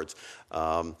these words.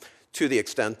 To the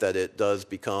extent that it does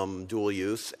become dual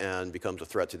use and becomes a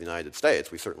threat to the United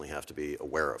States, we certainly have to be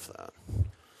aware of that.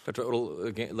 Dr.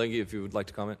 Ottolenghi, if you would like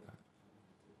to comment.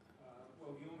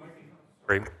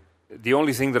 The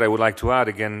only thing that I would like to add,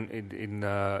 again,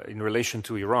 in relation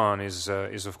to Iran is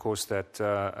of course that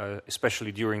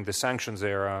especially during the sanctions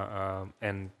era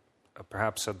and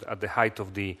perhaps at the height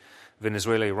of the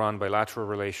Venezuela-Iran bilateral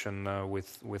relation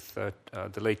with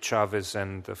the late Chavez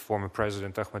and the former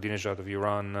President Ahmadinejad of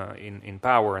Iran in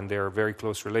power and their very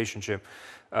close relationship,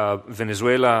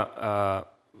 Venezuela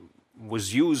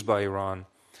was used by Iran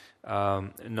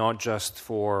not just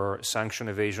for sanction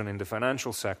evasion in the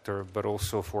financial sector, but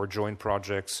also for joint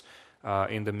projects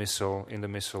in the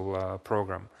missile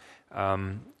program.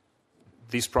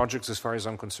 These projects, as far as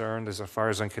I'm concerned, as far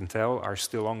as I can tell, are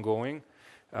still ongoing.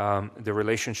 The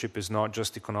relationship is not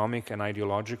just economic and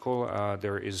ideological.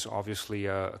 There is obviously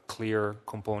a clear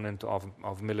component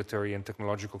of military and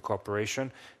technological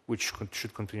cooperation, which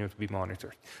should continue to be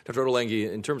monitored. Dr.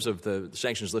 Ottolenghi, in terms of the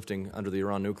sanctions lifting under the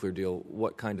Iran nuclear deal,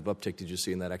 what kind of uptick did you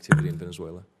see in that activity in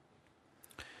Venezuela?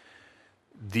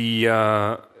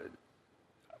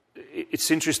 It's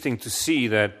interesting to see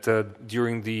that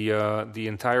during the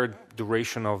entire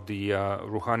duration of the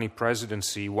Rouhani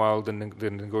presidency, while the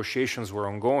negotiations were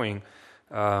ongoing,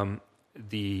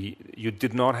 you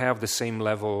did not have the same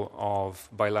level of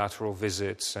bilateral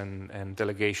visits and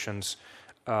delegations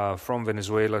from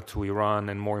Venezuela to Iran,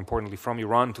 and more importantly, from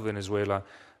Iran to Venezuela,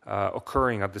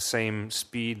 occurring at the same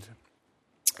speed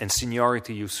and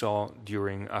seniority you saw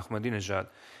during Ahmadinejad.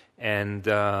 And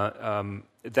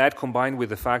that, combined with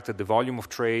the fact that the volume of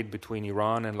trade between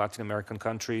Iran and Latin American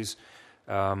countries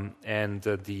and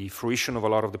the fruition of a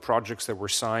lot of the projects that were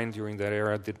signed during that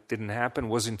era that didn't happen,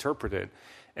 was interpreted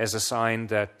as a sign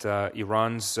that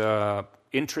Iran's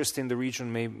interest in the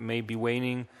region may be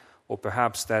waning, or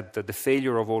perhaps that the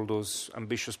failure of all those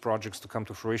ambitious projects to come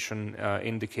to fruition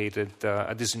indicated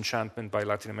a disenchantment by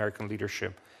Latin American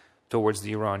leadership towards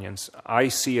the Iranians. I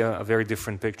see a very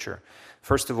different picture.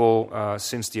 First of all,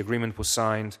 since the agreement was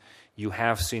signed, you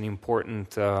have seen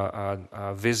important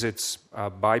visits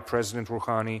by President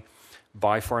Rouhani,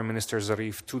 by Foreign Minister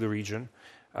Zarif to the region,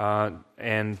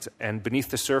 and beneath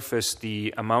the surface,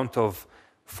 the amount of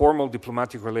formal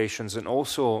diplomatic relations and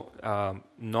also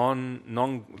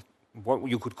what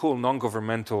you could call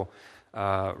non-governmental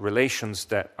relations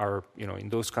that are, in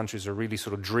those countries are really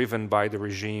sort of driven by the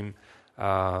regime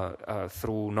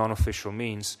through non-official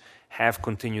means, have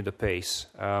continued apace.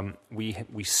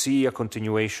 We see a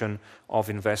continuation of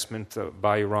investment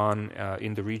by Iran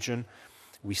in the region.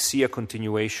 We see a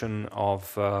continuation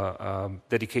of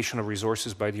dedication of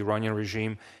resources by the Iranian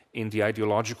regime in the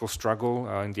ideological struggle,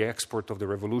 in the export of the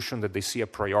revolution, that they see a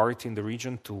priority in the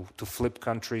region to flip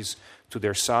countries to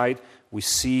their side. We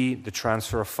see the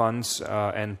transfer of funds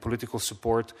and political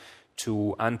support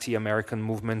to anti-American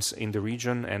movements in the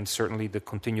region, and certainly the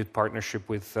continued partnership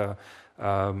with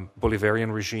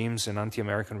Bolivarian regimes and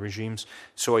anti-American regimes.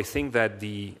 So I think that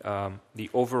the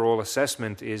overall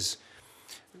assessment is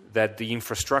that the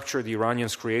infrastructure the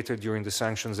Iranians created during the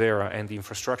sanctions era and the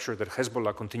infrastructure that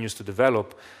Hezbollah continues to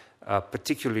develop,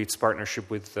 particularly its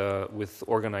partnership with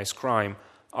organized crime,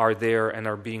 are there and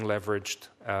are being leveraged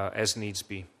as needs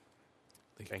be.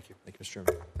 Thank you. Thank you, Mr.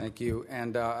 Chairman. Thank you.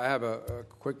 And I have a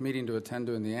quick meeting to attend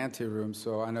to in the anteroom,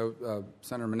 so I know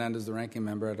Senator Menendez, the ranking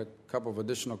member, had a couple of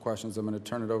additional questions. I'm going to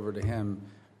turn it over to him,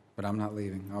 but I'm not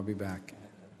leaving. I'll be back.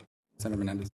 Senator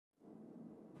Menendez.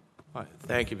 All right.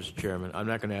 Thank you, Mr. Chairman. I'm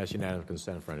not going to ask unanimous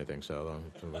consent for anything, so...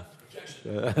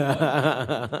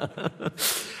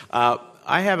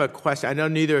 I have a question. I know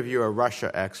neither of you are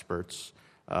Russia experts,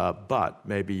 but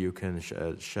maybe you can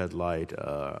shed light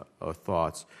or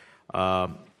thoughts.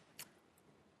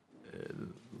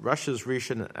 Russia's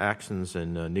recent actions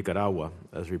in Nicaragua,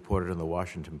 as reported in the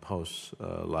Washington Post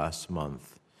last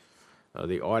month.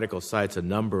 The article cites a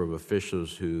number of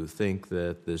officials who think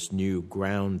that this new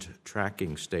ground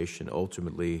tracking station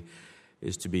ultimately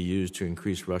is to be used to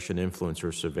increase Russian influence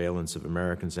or surveillance of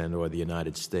Americans and or the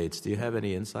United States. Do you have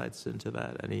any insights into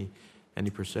that? Any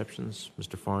perceptions,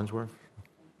 Mr. Farnsworth?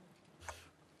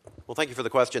 Well, thank you for the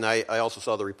question. I also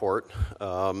saw the report,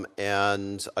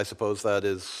 and I suppose that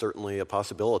is certainly a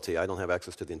possibility. I don't have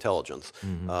access to the intelligence,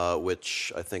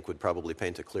 which I think would probably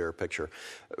paint a clearer picture.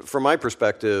 From my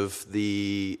perspective,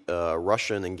 the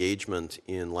Russian engagement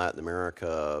in Latin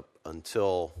America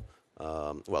until,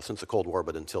 since the Cold War,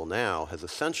 but until now, has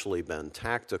essentially been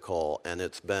tactical, and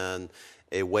it's been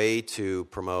a way to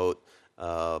promote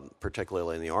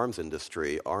particularly in the arms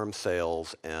industry, arms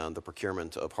sales and the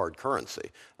procurement of hard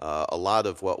currency. A lot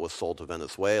of what was sold to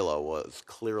Venezuela was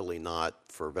clearly not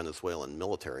for Venezuelan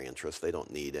military interests. They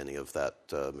don't need any of that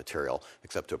material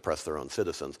except to oppress their own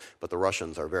citizens. But the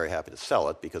Russians are very happy to sell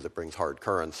it because it brings hard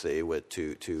currency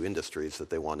to industries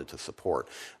that they wanted to support.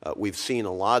 We've seen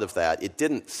a lot of that. It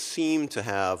didn't seem to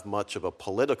have much of a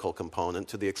political component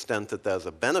to the extent that there's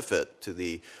a benefit to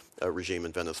the regime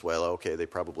in Venezuela. Okay, they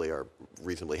probably are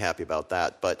reasonably happy about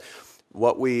that. But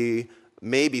what we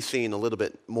may be seeing a little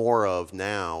bit more of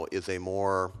now is a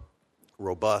more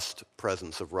robust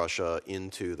presence of Russia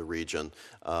into the region.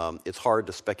 It's hard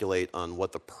to speculate on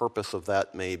what the purpose of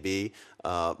that may be,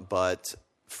 but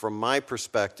from my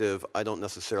perspective, I don't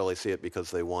necessarily see it because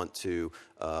they want to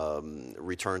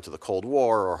return to the Cold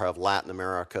War or have Latin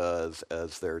America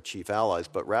as their chief allies,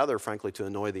 but rather, frankly, to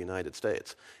annoy the United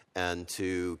States. and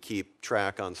to keep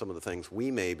track on some of the things we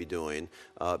may be doing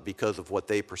because of what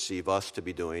they perceive us to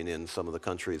be doing in some of the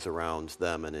countries around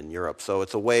them and in Europe. So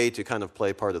it's a way to kind of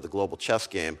play part of the global chess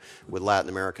game with Latin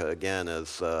America again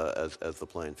as the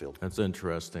playing field. That's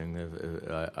interesting.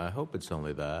 I hope it's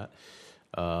only that.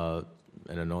 An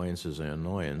annoyance is an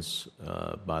annoyance.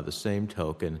 By the same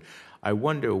token, I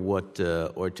wonder what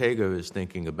Ortega is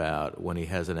thinking about when he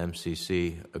has an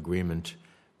MCC agreement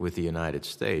with the United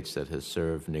States that has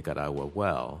served Nicaragua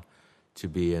well, to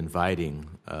be inviting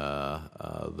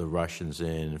the Russians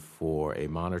in for a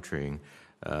monitoring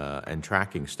and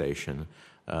tracking station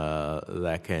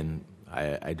that can,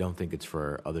 I don't think it's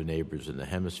for other neighbors in the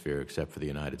hemisphere except for the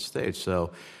United States.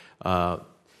 So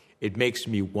it makes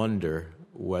me wonder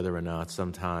whether or not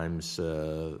sometimes,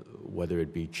 whether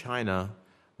it be China,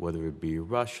 whether it be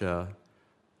Russia,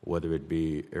 whether it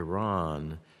be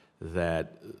Iran,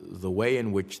 that the way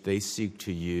in which they seek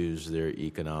to use their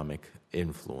economic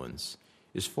influence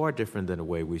is far different than the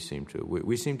way we seem to.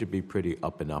 We seem to be pretty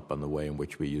up and up on the way in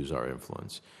which we use our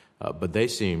influence. But they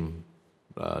seem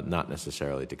not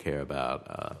necessarily to care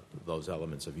about those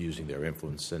elements of using their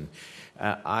influence. And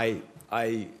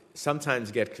I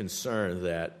sometimes get concerned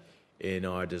that in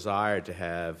our desire to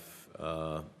have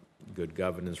good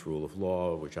governance, rule of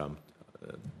law, which I'm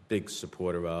a big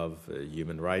supporter of,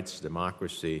 human rights,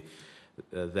 democracy,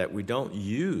 that we don't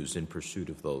use in pursuit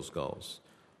of those goals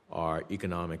our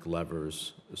economic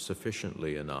levers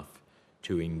sufficiently enough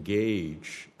to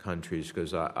engage countries,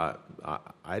 because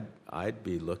I'd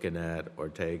be looking at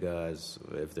Ortega as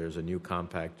if there's a new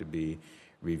compact to be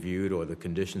reviewed or the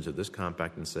conditions of this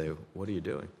compact and say, what are you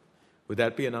doing? Would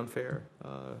that be an unfair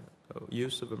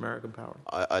use of American power?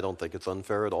 I don't think it's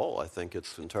unfair at all. I think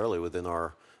it's entirely within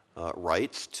our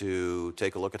rights to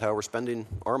take a look at how we're spending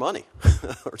our money,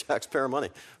 our taxpayer money.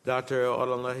 Dr.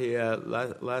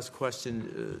 Oronlahi, last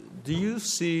question. Do you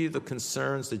see the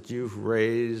concerns that you've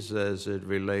raised as it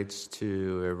relates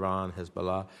to Iran,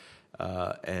 Hezbollah,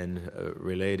 and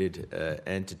related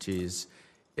entities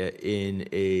as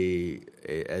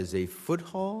a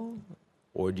foothold,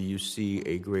 or do you see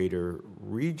a greater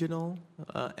regional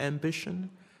ambition?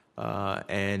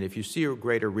 And if you see a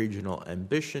greater regional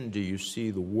ambition, do you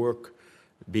see the work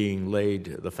being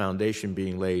laid, the foundation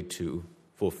being laid to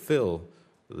fulfill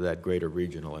that greater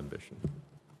regional ambition?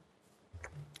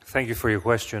 Thank you for your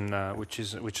question, which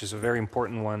is a very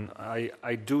important one.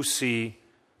 I do see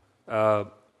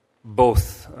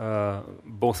both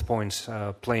points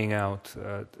playing out.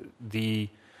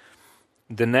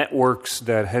 The networks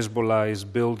that Hezbollah is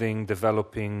building,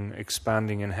 developing,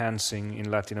 expanding, enhancing in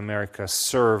Latin America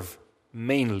serve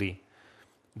mainly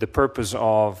the purpose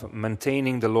of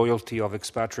maintaining the loyalty of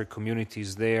expatriate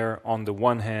communities there on the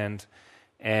one hand,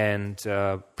 and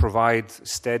provide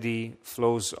steady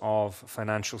flows of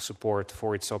financial support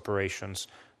for its operations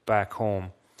back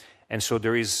home. And so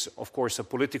there is, of course, a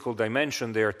political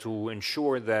dimension there to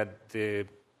ensure that the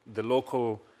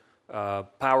local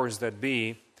powers that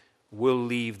be will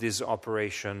leave this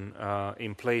operation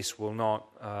in place, will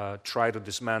not try to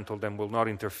dismantle them, will not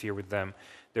interfere with them.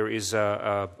 There is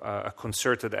a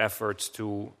concerted effort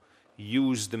to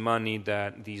use the money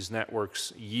that these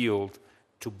networks yield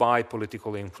to buy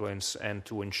political influence and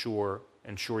to ensure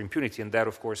impunity. And that,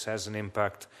 of course, has an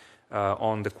impact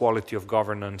on the quality of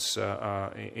governance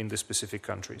in the specific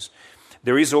countries.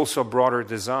 There is also a broader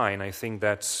design. I think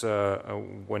that's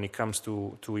when it comes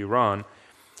to Iran.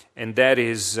 And that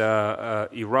is,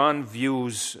 Iran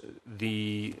views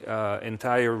the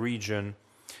entire region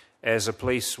as a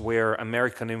place where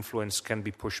American influence can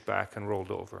be pushed back and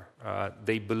rolled over.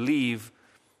 They believe,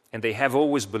 and they have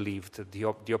always believed, that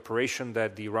the operation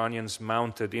that the Iranians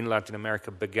mounted in Latin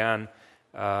America began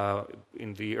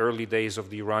in the early days of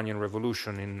the Iranian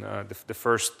Revolution. In the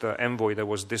first envoy that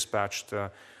was dispatched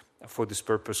for this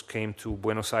purpose came to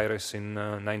Buenos Aires in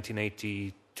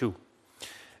 1982.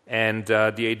 And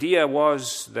the idea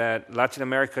was that Latin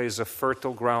America is a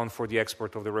fertile ground for the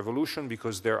export of the revolution,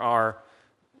 because there are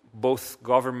both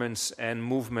governments and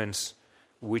movements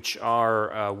which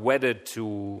are wedded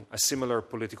to a similar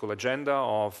political agenda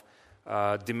of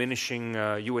diminishing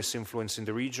U.S. influence in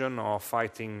the region, of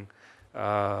fighting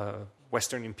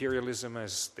Western imperialism,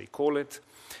 as they call it.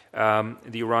 The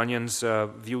Iranians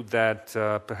viewed that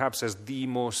perhaps as the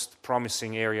most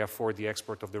promising area for the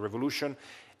export of the revolution.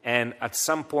 And at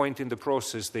some point in the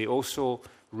process, they also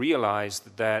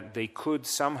realized that they could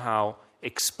somehow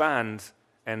expand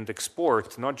and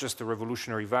export not just the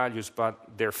revolutionary values,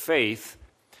 but their faith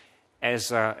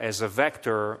as a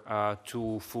vector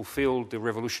to fulfill the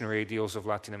revolutionary ideals of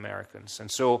Latin Americans.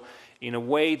 And so, in a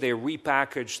way, they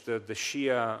repackaged the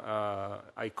Shia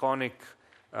iconic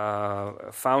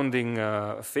founding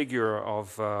figure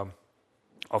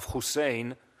of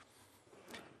Hussein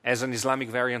as an Islamic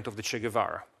variant of the Che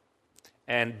Guevara,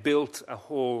 and built a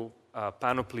whole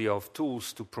panoply of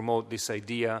tools to promote this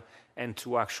idea and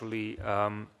to actually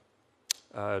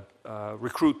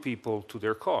recruit people to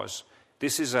their cause.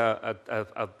 This is a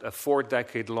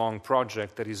 4-decade-long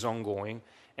project that is ongoing,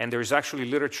 and there is actually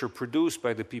literature produced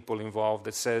by the people involved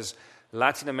that says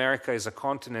Latin America is a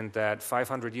continent that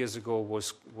 500 years ago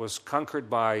was conquered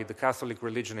by the Catholic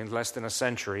religion in less than a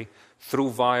century through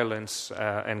violence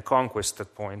and conquest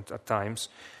at times.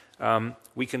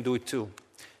 We can do it too.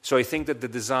 So I think that the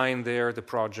design there, the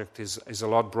project, is a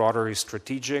lot broader, is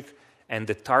strategic, and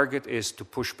the target is to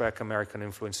push back American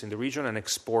influence in the region and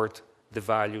export the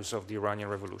values of the Iranian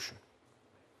Revolution.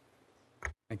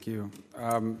 Thank you.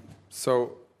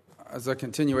 So as a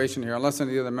continuation here, unless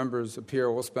any other members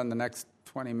appear, we'll spend the next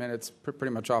 20 minutes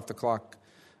pretty much off the clock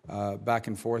back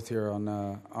and forth here on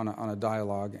a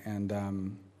dialogue and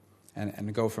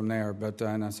go from there. But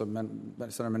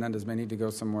Senator Menendez may need to go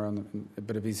somewhere,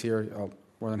 but if he's here, I'll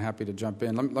more than happy to jump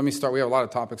in. Let me start. We have a lot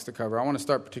of topics to cover. I want to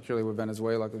start particularly with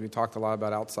Venezuela because we talked a lot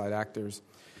about outside actors.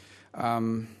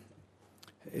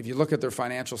 If you look at their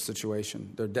financial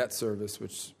situation, their debt service,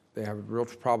 which they have a real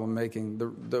problem making,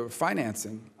 the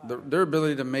financing, their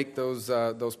ability to make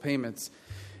those payments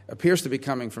appears to be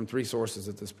coming from 3 sources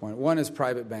at this point. One is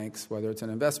private banks, whether it's an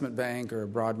investment bank or a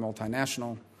broad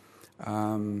multinational.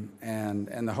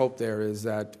 And the hope there is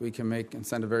that we can make and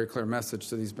send a very clear message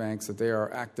to these banks that they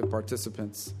are active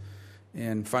participants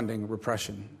in funding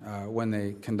repression when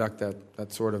they conduct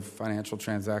that sort of financial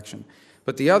transaction.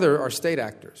 But the other are state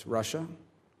actors, Russia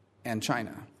and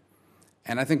China.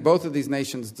 And I think both of these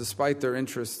nations, despite their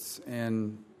interests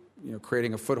in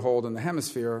creating a foothold in the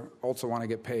hemisphere, also want to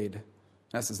get paid. In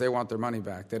essence, they want their money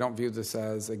back. They don't view this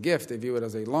as a gift. They view it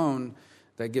as a loan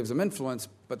that gives them influence,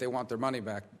 but they want their money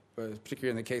back. But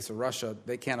particularly in the case of Russia,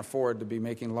 they can't afford to be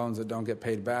making loans that don't get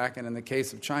paid back. And in the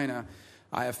case of China,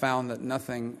 I have found that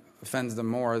nothing offends them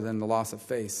more than the loss of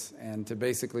face. And to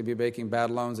basically be making bad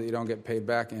loans that you don't get paid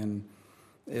back in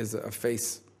is a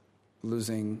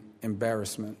face-losing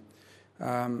embarrassment.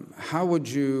 How would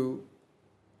you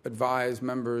advise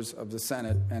members of the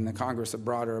Senate and the Congress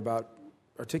abroad about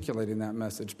articulating that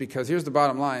message? Because here's the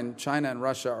bottom line. China and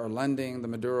Russia are lending the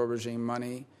Maduro regime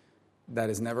money that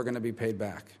is never going to be paid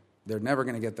back. They're never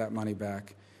going to get that money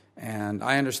back. And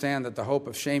I understand that the hope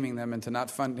of shaming them into not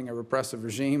funding a repressive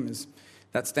regime is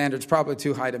that standard's probably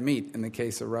too high to meet in the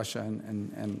case of Russia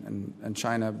and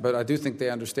China. But I do think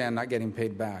they understand not getting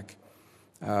paid back.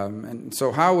 And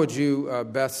so how would you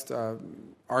best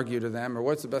argue to them, or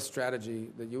what's the best strategy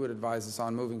that you would advise us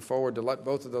on moving forward to let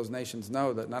both of those nations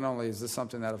know that not only is this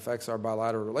something that affects our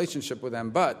bilateral relationship with them,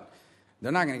 but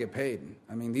they're not going to get paid.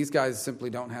 I mean, these guys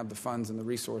simply don't have the funds and the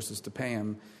resources to pay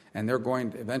them, and they're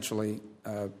going to eventually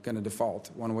going to default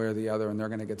one way or the other, and they're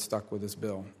going to get stuck with this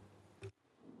bill.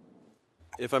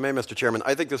 If I may, Mr. Chairman,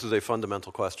 I think this is a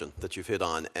fundamental question that you've hit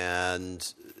on, and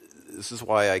this is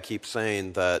why I keep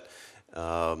saying that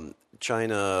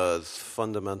China's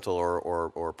fundamental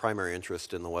or primary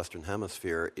interest in the Western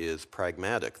Hemisphere is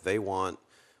pragmatic. They want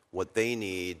what they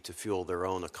need to fuel their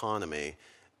own economy.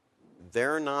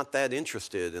 They're not that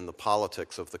interested in the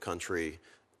politics of the country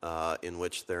in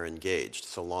which they're engaged,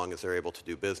 so long as they're able to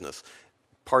do business.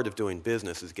 Part of doing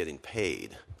business is getting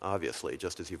paid, obviously,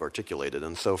 just as you've articulated.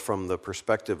 And so from the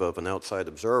perspective of an outside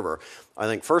observer, I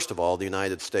think, first of all, the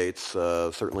United States,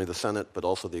 certainly the Senate, but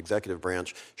also the executive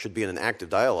branch, should be in an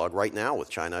active dialogue right now with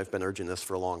China. I've been urging this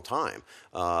for a long time,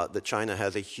 that China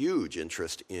has a huge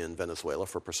interest in Venezuela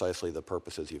for precisely the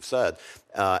purposes you've said,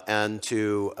 and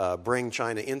to bring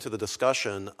China into the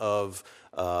discussion of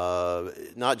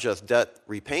not just debt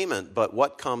repayment, but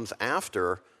what comes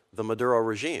after the Maduro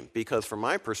regime, because from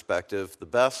my perspective, the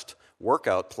best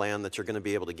workout plan that you're going to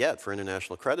be able to get for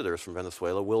international creditors from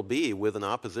Venezuela will be with an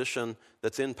opposition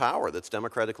that's in power, that's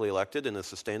democratically elected and is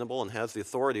sustainable and has the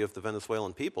authority of the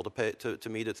Venezuelan people to pay to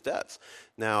meet its debts.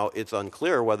 Now, it's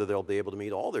unclear whether they'll be able to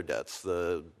meet all their debts.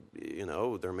 There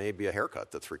may be a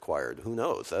haircut that's required. Who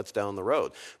knows? That's down the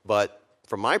road. But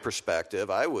from my perspective,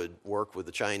 I would work with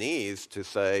the Chinese to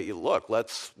say, look,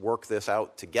 let's work this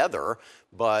out together,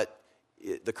 but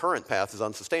the current path is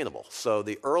unsustainable. So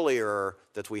the earlier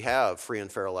that we have free and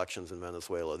fair elections in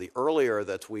Venezuela, the earlier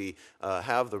that we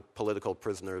have the political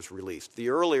prisoners released, the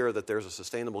earlier that there's a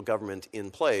sustainable government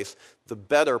in place, the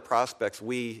better prospects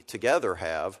we together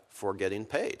have for getting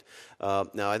paid.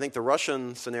 Now, I think the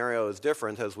Russian scenario is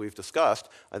different, as we've discussed.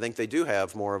 I think they do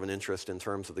have more of an interest in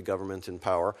terms of the government in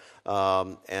power,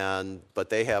 but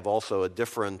they have also a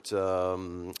different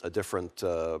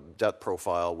debt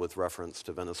profile with reference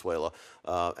to Venezuela,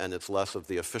 and it's less of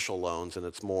the official loans, and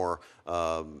it's more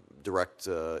direct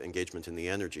engagement in the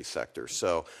energy sector.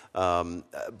 So,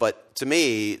 but to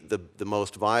me, the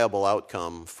most viable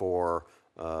outcome for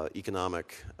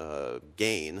economic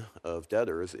gain of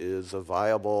debtors is a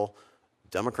viable,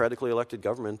 democratically elected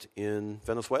government in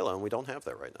Venezuela, and we don't have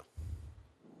that right now.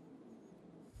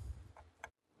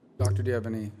 Doctor, do you have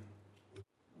any?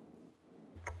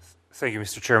 Thank you,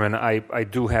 Mr. Chairman. I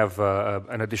do have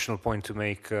an additional point to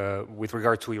make with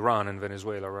regard to Iran and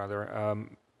Venezuela, rather.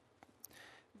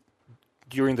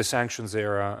 During the sanctions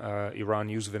era, Iran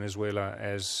used Venezuela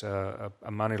as a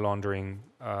money laundering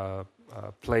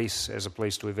place, as a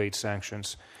place to evade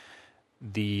sanctions.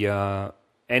 The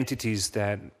entities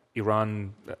that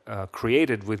Iran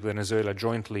created with Venezuela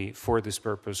jointly for this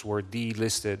purpose were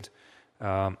delisted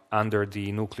under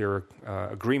the nuclear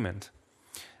agreement.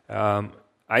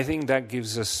 I think that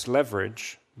gives us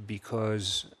leverage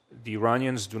because the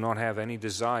Iranians do not have any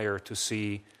desire to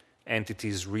see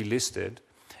entities relisted,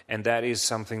 and that is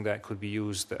something that could be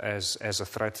used as a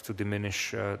threat to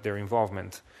diminish their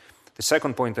involvement. The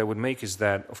second point I would make is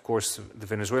that, of course, the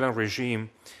Venezuelan regime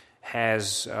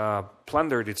has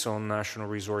plundered its own national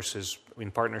resources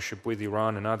in partnership with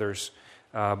Iran and others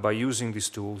by using these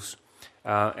tools,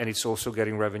 and it's also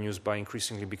getting revenues by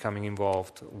increasingly becoming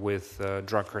involved with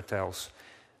drug cartels.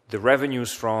 The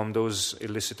revenues from those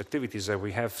illicit activities that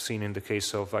we have seen in the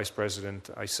case of Vice President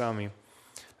Aissami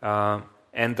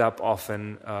end up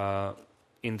often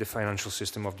in the financial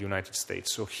system of the United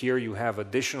States. So here you have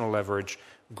additional leverage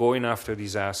going after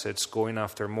these assets, going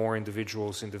after more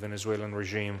individuals in the Venezuelan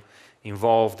regime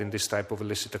involved in this type of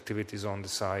illicit activities on the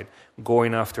side,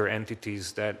 going after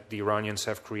entities that the Iranians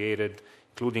have created,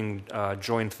 including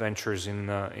joint ventures in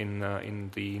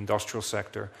the industrial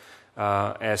sector,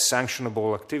 as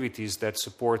sanctionable activities that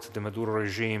support the Maduro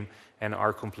regime and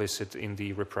are complicit in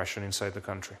the repression inside the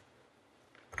country.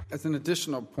 As an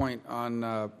additional point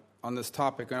on this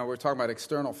topic, we're talking about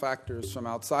external factors from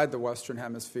outside the Western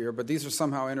Hemisphere, but these are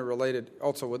somehow interrelated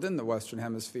also within the Western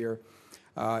Hemisphere.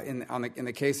 In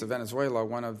the case of Venezuela,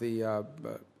 one of the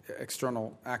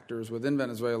external actors within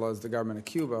Venezuela is the government of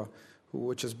Cuba,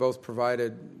 which has both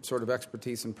provided sort of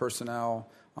expertise and personnel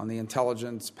on the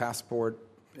intelligence, passport,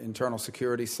 internal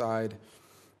security side,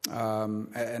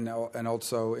 and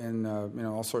also in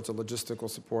all sorts of logistical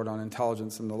support on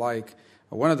intelligence and the like.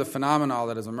 One of the phenomena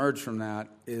that has emerged from that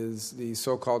is the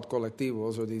so-called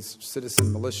colectivos, or these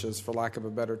citizen militias, for lack of a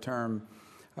better term,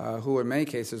 who in many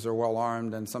cases are well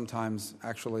armed and sometimes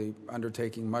actually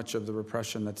undertaking much of the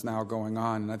repression that's now going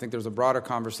on. And I think there's a broader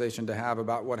conversation to have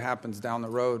about what happens down the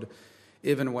road,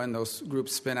 even when those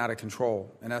groups spin out of control.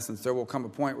 In essence, there will come a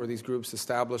point where these groups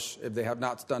establish, if they have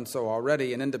not done so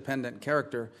already, an independent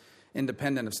character,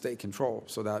 independent of state control,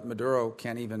 so that Maduro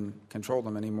can't even control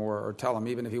them anymore or tell them.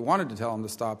 Even if he wanted to tell them to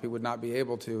stop, he would not be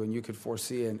able to, and you could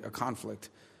foresee a conflict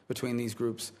between these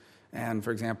groups and,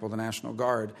 for example, the National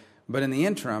Guard. But in the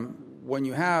interim, when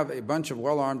you have a bunch of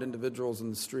well-armed individuals in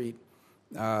the street,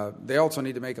 they also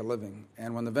need to make a living.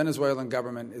 And when the Venezuelan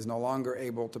government is no longer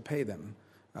able to pay them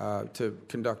to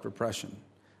conduct repression,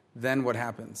 then what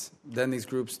happens? Then these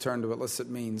groups turn to illicit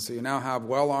means. So you now have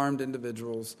well-armed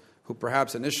individuals who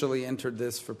perhaps initially entered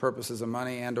this for purposes of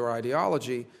money and or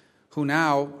ideology, who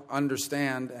now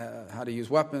understand how to use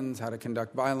weapons, how to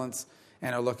conduct violence,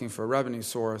 and are looking for a revenue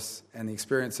source. And the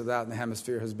experience of that in the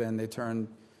hemisphere has been they turn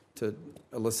to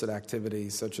illicit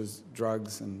activities such as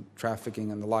drugs and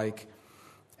trafficking and the like.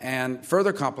 And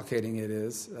further complicating it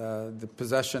is the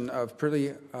possession of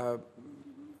pretty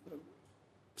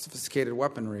sophisticated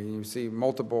weaponry. You see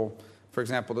multiple, for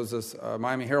example, there's this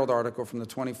Miami Herald article from the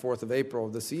 24th of April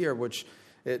of this year, which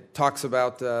it talks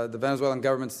about the Venezuelan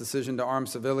government's decision to arm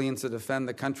civilians to defend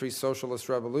the country's socialist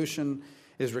revolution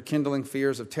is rekindling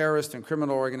fears of terrorist and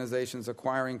criminal organizations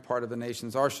acquiring part of the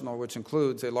nation's arsenal, which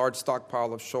includes a large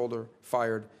stockpile of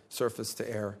shoulder-fired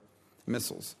surface-to-air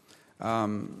missiles.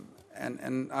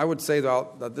 And I would say,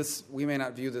 though, that this, we may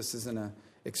not view this as an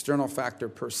external factor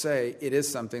per se. It is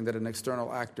something that an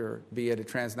external actor, be it a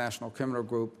transnational criminal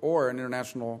group or an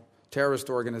international terrorist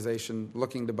organization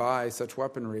looking to buy such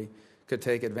weaponry, could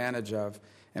take advantage of.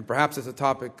 And perhaps it's a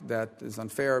topic that is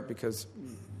unfair because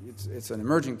it's an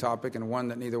emerging topic and one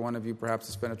that neither one of you perhaps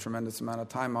has spent a tremendous amount of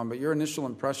time on, but your initial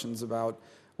impressions about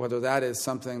whether that is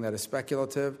something that is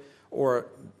speculative or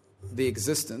the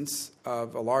existence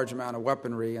of a large amount of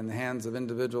weaponry in the hands of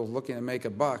individuals looking to make a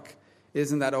buck,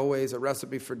 isn't that always a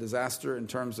recipe for disaster in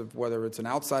terms of whether it's an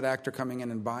outside actor coming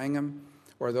in and buying them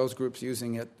or those groups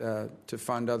using it to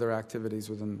fund other activities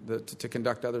to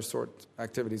conduct other sort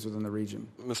activities within the region?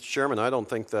 Mr. Chairman, I don't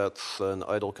think that's an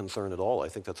idle concern at all. I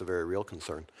think that's a very real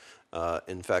concern.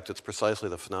 In fact, it's precisely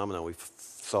the phenomenon we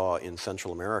saw in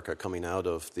Central America coming out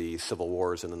of the civil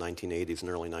wars in the 1980s and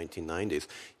early 1990s.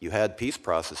 You had peace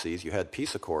processes, you had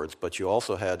peace accords, but you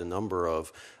also had a number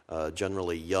of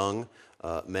generally young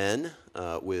men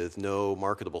with no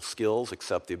marketable skills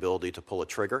except the ability to pull a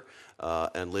trigger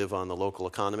and live on the local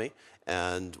economy.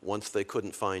 And once they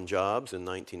couldn't find jobs in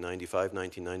 1995,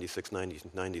 1996,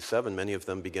 1997, many of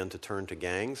them began to turn to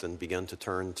gangs and began to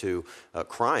turn to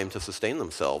crime to sustain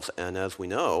themselves. And as we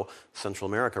know, Central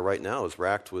America right now is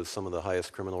racked with some of the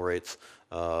highest criminal rates,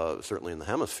 certainly in the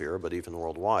Hemisphere, but even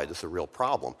worldwide. It's a real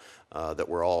problem that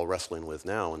we're all wrestling with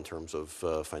now in terms of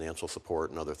financial support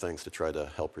and other things to try to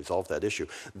help resolve that issue.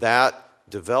 That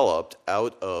developed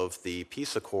out of the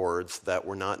peace accords that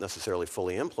were not necessarily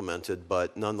fully implemented,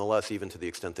 but nonetheless, even to the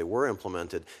extent they were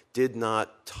implemented, did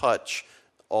not touch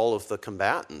all of the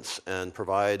combatants and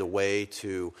provide a way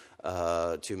to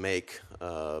make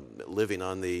living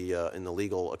on in the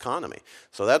legal economy.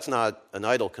 So that's not an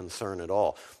idle concern at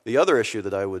all. The other issue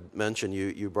that I would mention,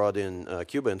 you brought in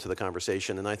Cuba into the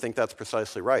conversation, and I think that's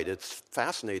precisely right. It's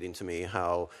fascinating to me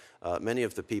how many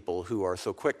of the people who are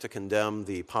so quick to condemn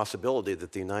the possibility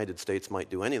that the United States might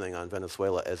do anything on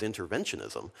Venezuela as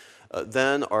interventionism,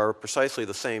 then are precisely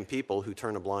the same people who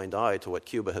turn a blind eye to what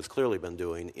Cuba has clearly been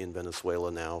doing in Venezuela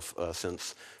now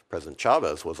since President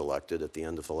Chavez was elected at the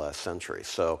end of the last century.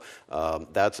 So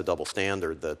that's a double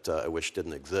standard that I wish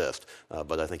didn't exist,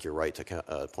 but I think you're right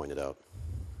to point it out.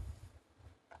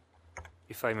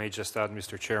 If I may just add,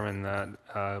 Mr. Chairman,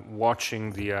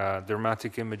 watching the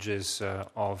dramatic images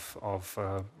of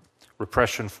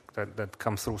repression that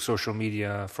come through social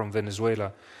media from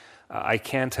Venezuela, I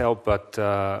can't help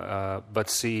but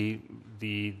see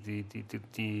the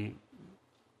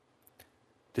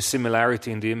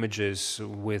similarity in the images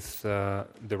with the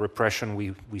repression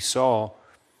we saw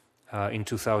in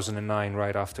 2009,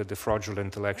 right after the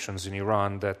fraudulent elections in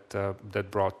Iran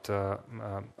that brought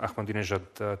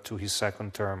Ahmadinejad to his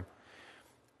second term.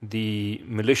 The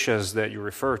militias that you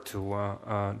refer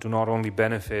to do not only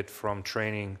benefit from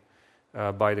training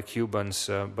by the Cubans,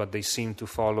 but they seem to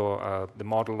follow the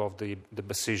model of the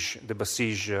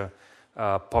Basij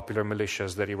popular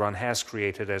militias that Iran has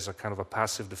created as a kind of a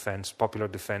passive defense, popular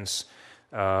defense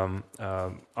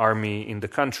army in the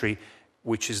country,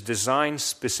 which is designed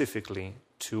specifically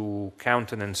to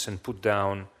countenance and put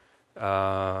down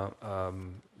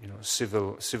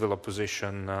civil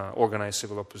opposition, organized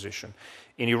civil opposition.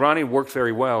 In Iran, it worked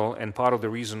very well, and part of the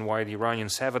reason why the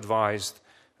Iranians have advised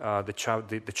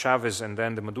the Chavez and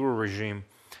then the Maduro regime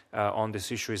on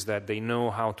this issue is that they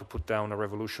know how to put down a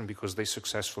revolution because they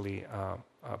successfully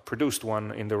produced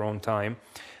one in their own time.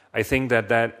 I think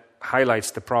that highlights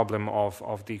the problem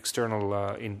of the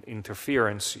external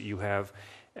interference you have,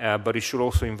 but it should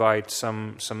also invite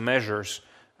some measures,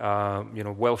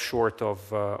 well short of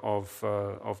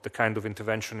the kind of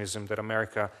interventionism that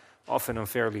America often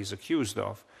unfairly is accused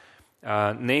of,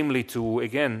 namely to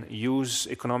again use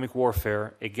economic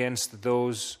warfare against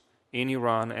those in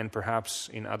Iran and perhaps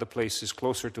in other places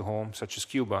closer to home, such as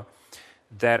Cuba,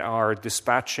 that are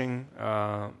dispatching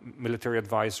military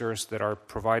advisors, that are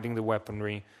providing the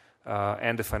weaponry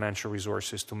and the financial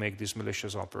resources to make these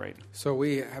militias operate. So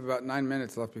we have about 9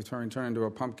 minutes left before we turn into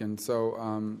a pumpkin. So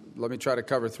let me try to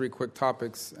cover 3 quick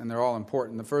topics, and they're all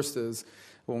important. The first is,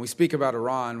 when we speak about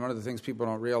Iran, one of the things people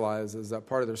don't realize is that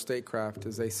part of their statecraft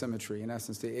is asymmetry. In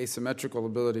essence, the asymmetrical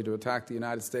ability to attack the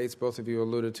United States. Both of you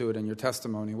alluded to it in your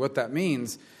testimony. What that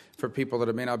means for people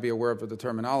that may not be aware of the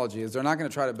terminology is they're not going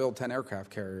to try to build 10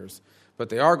 aircraft carriers. What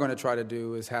they are going to try to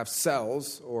do is have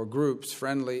cells or groups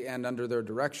friendly and under their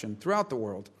direction throughout the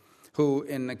world who,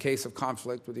 in the case of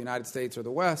conflict with the United States or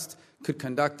the West, could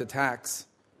conduct attacks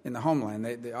in the homeland.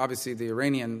 Obviously, the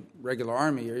Iranian regular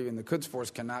army or even the Quds Force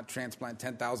cannot transplant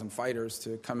 10,000 fighters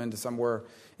to come into somewhere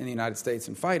in the United States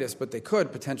and fight us, but they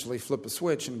could potentially flip a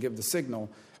switch and give the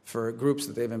signal for groups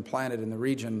that they've implanted in the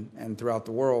region and throughout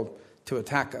the world to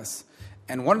attack us.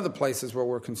 And one of the places where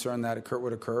we're concerned that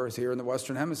would occur is here in the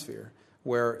Western Hemisphere,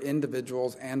 where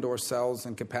individuals and or cells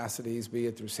and capacities, be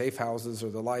it through safe houses or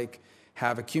the like,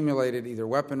 have accumulated either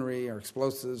weaponry or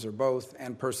explosives or both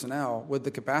and personnel with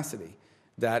the capacity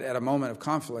that at a moment of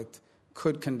conflict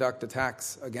could conduct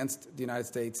attacks against the United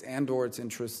States and or its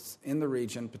interests in the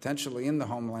region, potentially in the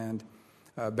homeland,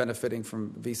 benefiting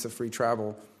from visa-free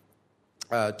travel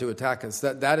to attack us.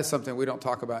 That is something we don't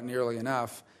talk about nearly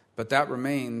enough, but that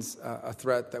remains a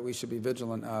threat that we should be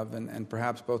vigilant of, and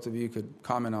perhaps both of you could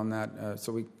comment on that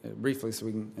briefly so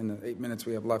we can, in the 8 minutes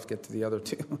we have left, get to the other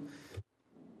two.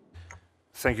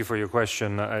 Thank you for your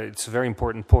question. It's a very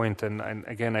important point, and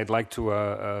again, I'd like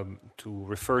to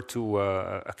refer to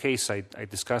a case I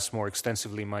discussed more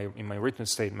extensively in my written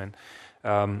statement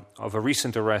of a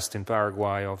recent arrest in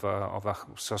Paraguay of a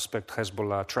suspect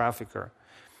Hezbollah trafficker.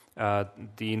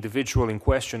 The individual in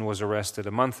question was arrested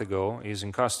a month ago, is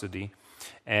in custody,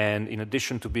 and in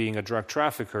addition to being a drug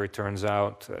trafficker, it turns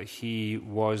out he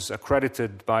was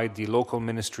accredited by the local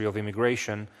Ministry of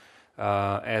Immigration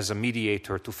as a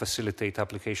mediator to facilitate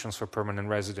applications for permanent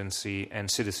residency and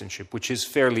citizenship, which is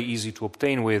fairly easy to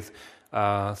obtain with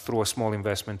through a small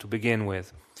investment to begin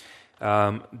with.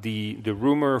 The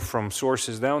rumor from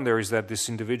sources down there is that this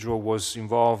individual was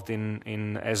involved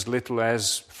in as little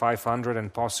as 500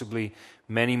 and possibly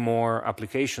many more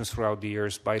applications throughout the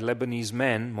years by Lebanese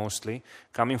men, mostly,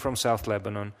 coming from South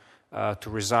Lebanon to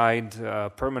reside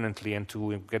permanently and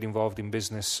to get involved in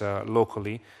business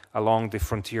locally along the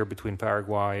frontier between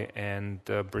Paraguay and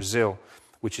Brazil,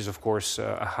 which is, of course,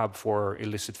 a hub for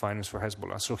illicit finance for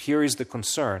Hezbollah. So here is the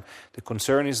concern. The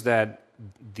concern is that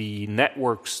the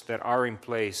networks that are in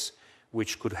place,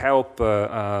 which could help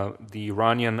the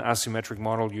Iranian asymmetric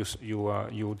model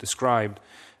you described,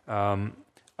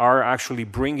 are actually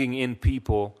bringing in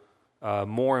people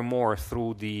more and more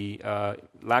through the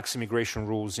lax immigration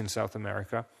rules in South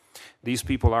America. These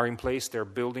people are in place. They're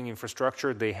building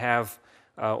infrastructure. They have,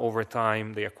 over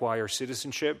time, they acquire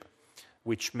citizenship,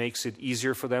 which makes it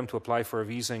easier for them to apply for a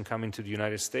visa and come into the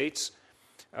United States.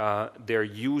 They're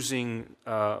using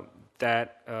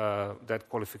that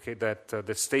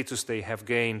status they have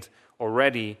gained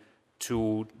already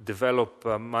to develop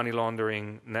money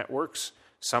laundering networks,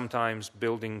 sometimes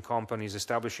building companies,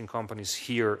 establishing companies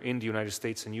here in the United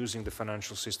States and using the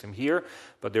financial system here.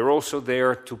 But they're also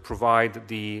there to provide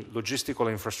the logistical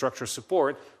infrastructure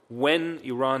support when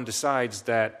Iran decides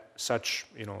that such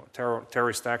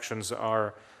terrorist actions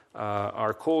are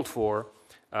called for,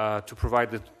 to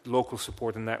provide the local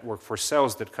support and network for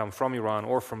cells that come from Iran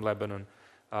or from Lebanon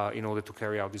in order to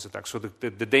carry out these attacks. So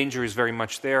the danger is very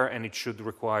much there, and it should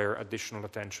require additional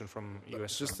attention from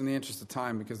U.S. Just in the interest of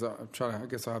time, because I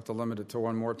guess I'll have to limit it to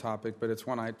one more topic, but it's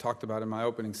one I talked about in my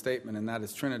opening statement, and that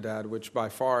is Trinidad, which by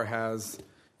far has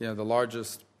the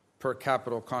largest per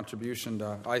capita contribution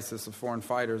to ISIS of foreign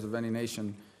fighters of any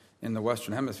nation in the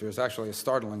Western Hemisphere. It's actually a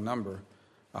startling number.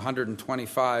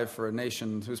 125 for a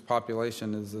nation whose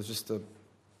population is just a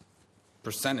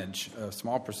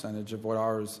small percentage of what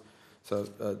ours. So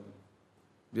the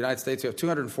United States, we have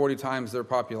 240 times their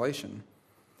population,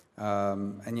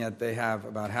 and yet they have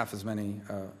about half as many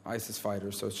ISIS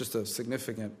fighters. So it's just a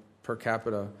significant per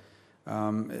capita.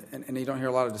 And you don't hear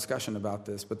a lot of discussion about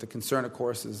this, but the concern, of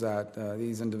course, is that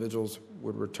these individuals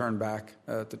would return back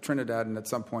to Trinidad and at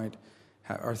some point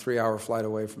are a 3-hour flight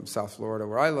away from South Florida,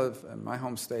 where I live, in my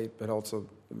home state, but also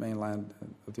the mainland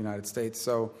of the United States.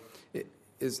 So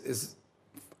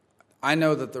I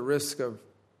know that the risk of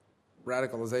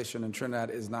radicalization in Trinidad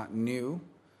is not new.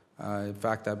 In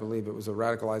fact, I believe it was a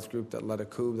radicalized group that led a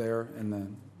coup there in the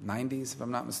 90s, if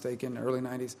I'm not mistaken, early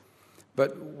 90s.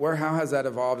 But how has that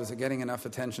evolved? Is it getting enough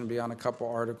attention beyond a couple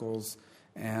articles?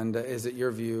 And is it your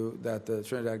view that the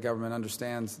Trinidad government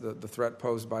understands the threat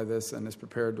posed by this and is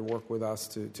prepared to work with us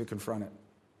to confront it?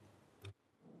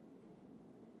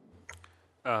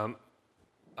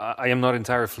 I am not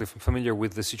entirely familiar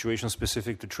with the situation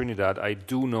specific to Trinidad. I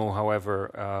do know,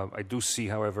 however,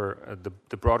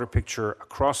 the broader picture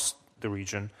across the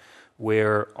region,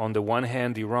 where on the one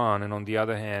hand Iran and on the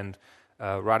other hand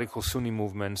radical Sunni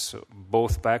movements,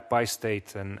 both backed by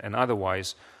state and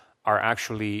otherwise, are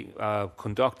actually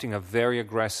conducting a very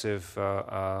aggressive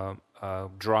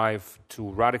drive to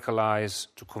radicalize,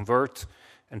 to convert,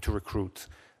 and to recruit.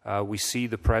 We see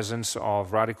the presence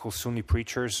of radical Sunni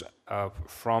preachers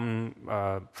from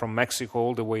Mexico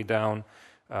all the way down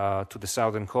to the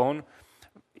southern cone.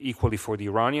 Equally for the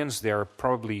Iranians, they are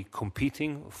probably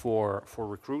competing for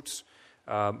recruits,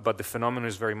 but the phenomenon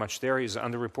is very much there, is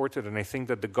underreported, and I think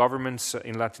that the governments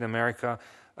in Latin America,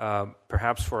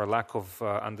 perhaps for a lack of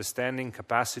understanding,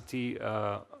 capacity,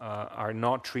 are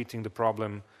not treating the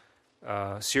problem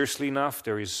seriously enough.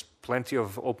 There is plenty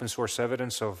of open source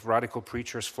evidence of radical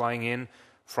preachers flying in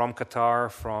from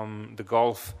Qatar, from the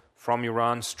Gulf, from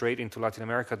Iran, straight into Latin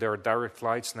America. There are direct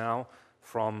flights now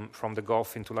from the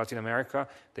Gulf into Latin America.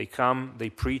 They come, they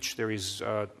preach. There is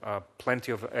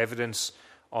plenty of evidence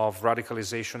of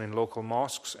radicalization in local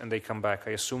mosques, and they come back.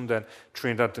 I assume that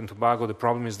Trinidad and Tobago, the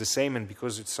problem is the same, and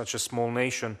because it's such a small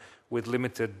nation with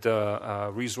limited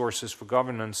resources for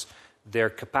governance, their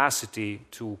capacity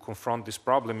to confront this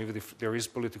problem, even if there is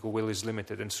political will, is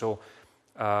limited. And so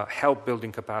help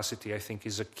building capacity, I think,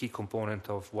 is a key component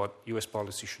of what U.S.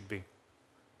 policy should be.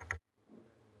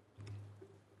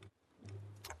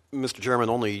 Mr. Chairman,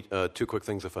 only two quick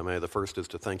things, if I may. The first is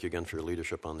to thank you again for your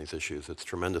leadership on these issues. It's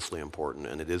tremendously important,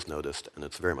 and it is noticed, and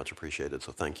it's very much appreciated,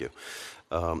 so thank you.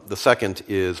 The second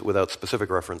is, without specific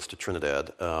reference to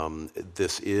Trinidad,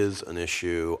 this is an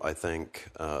issue, I think,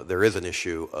 there is an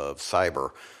issue of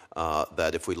cyber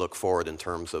that if we look forward in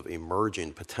terms of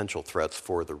emerging potential threats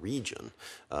for the region,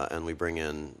 and we bring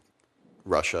in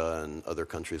Russia and other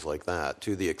countries like that,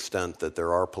 to the extent that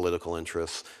there are political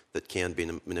interests that can be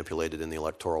manipulated in the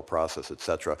electoral process, et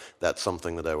cetera, that's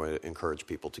something that I would encourage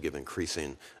people to give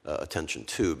increasing attention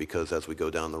to, because as we go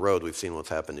down the road, we've seen what's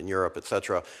happened in Europe, et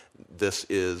cetera. This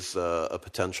is a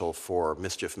potential for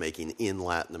mischief-making in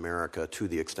Latin America to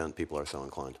the extent people are so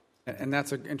inclined. And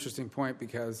that's an interesting point,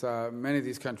 because many of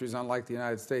these countries, unlike the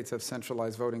United States, have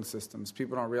centralized voting systems.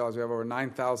 People don't realize we have over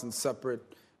 9,000 separate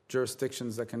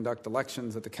jurisdictions that conduct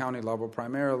elections at the county level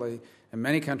primarily. In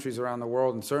many countries around the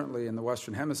world, and certainly in the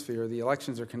Western Hemisphere, the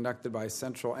elections are conducted by a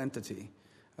central entity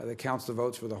that counts the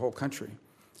votes for the whole country.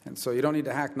 And so you don't need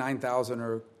to hack 9,000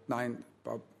 or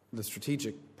the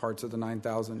strategic parts of the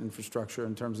 9,000 infrastructure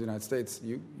in terms of the United States.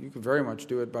 You can very much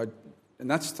do it by,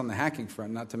 and that's just on the hacking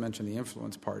front, not to mention the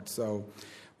influence part. So,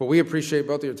 well, we appreciate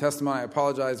both of your testimony. I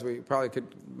apologize. We probably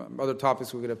could, other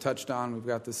topics we could have touched on. We've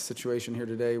got this situation here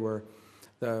today where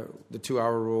the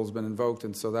 2-hour rule has been invoked,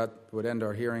 and so that would end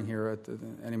our hearing here at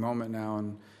any moment now.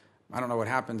 And I don't know what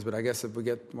happens, but I guess if we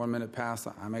get 1 minute past,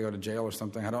 I may go to jail or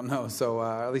something. I don't know. So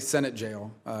at least Senate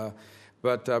jail.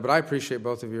 But I appreciate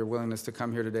both of your willingness to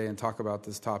come here today and talk about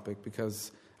this topic,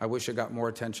 because I wish it got more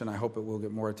attention. I hope it will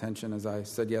get more attention. As I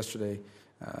said yesterday,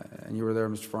 and you were there,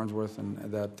 Mr. Farnsworth, and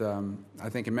that I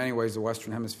think in many ways the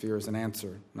Western Hemisphere is an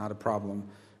answer, not a problem.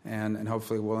 And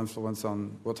hopefully we'll influence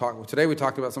on, today we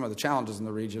talked about some of the challenges in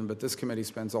the region, but this committee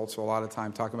spends also a lot of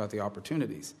time talking about the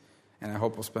opportunities, and I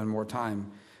hope we'll spend more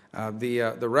time.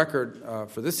 The record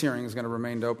for this hearing is going to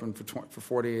remain open for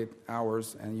 48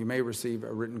 hours, and you may receive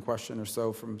a written question or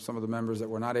so from some of the members that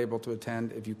were not able to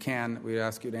attend. If you can, we'd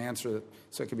ask you to answer it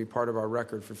so it can be part of our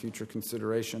record for future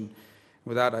consideration.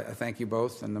 With that, I thank you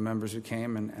both and the members who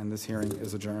came, and this hearing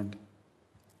is adjourned.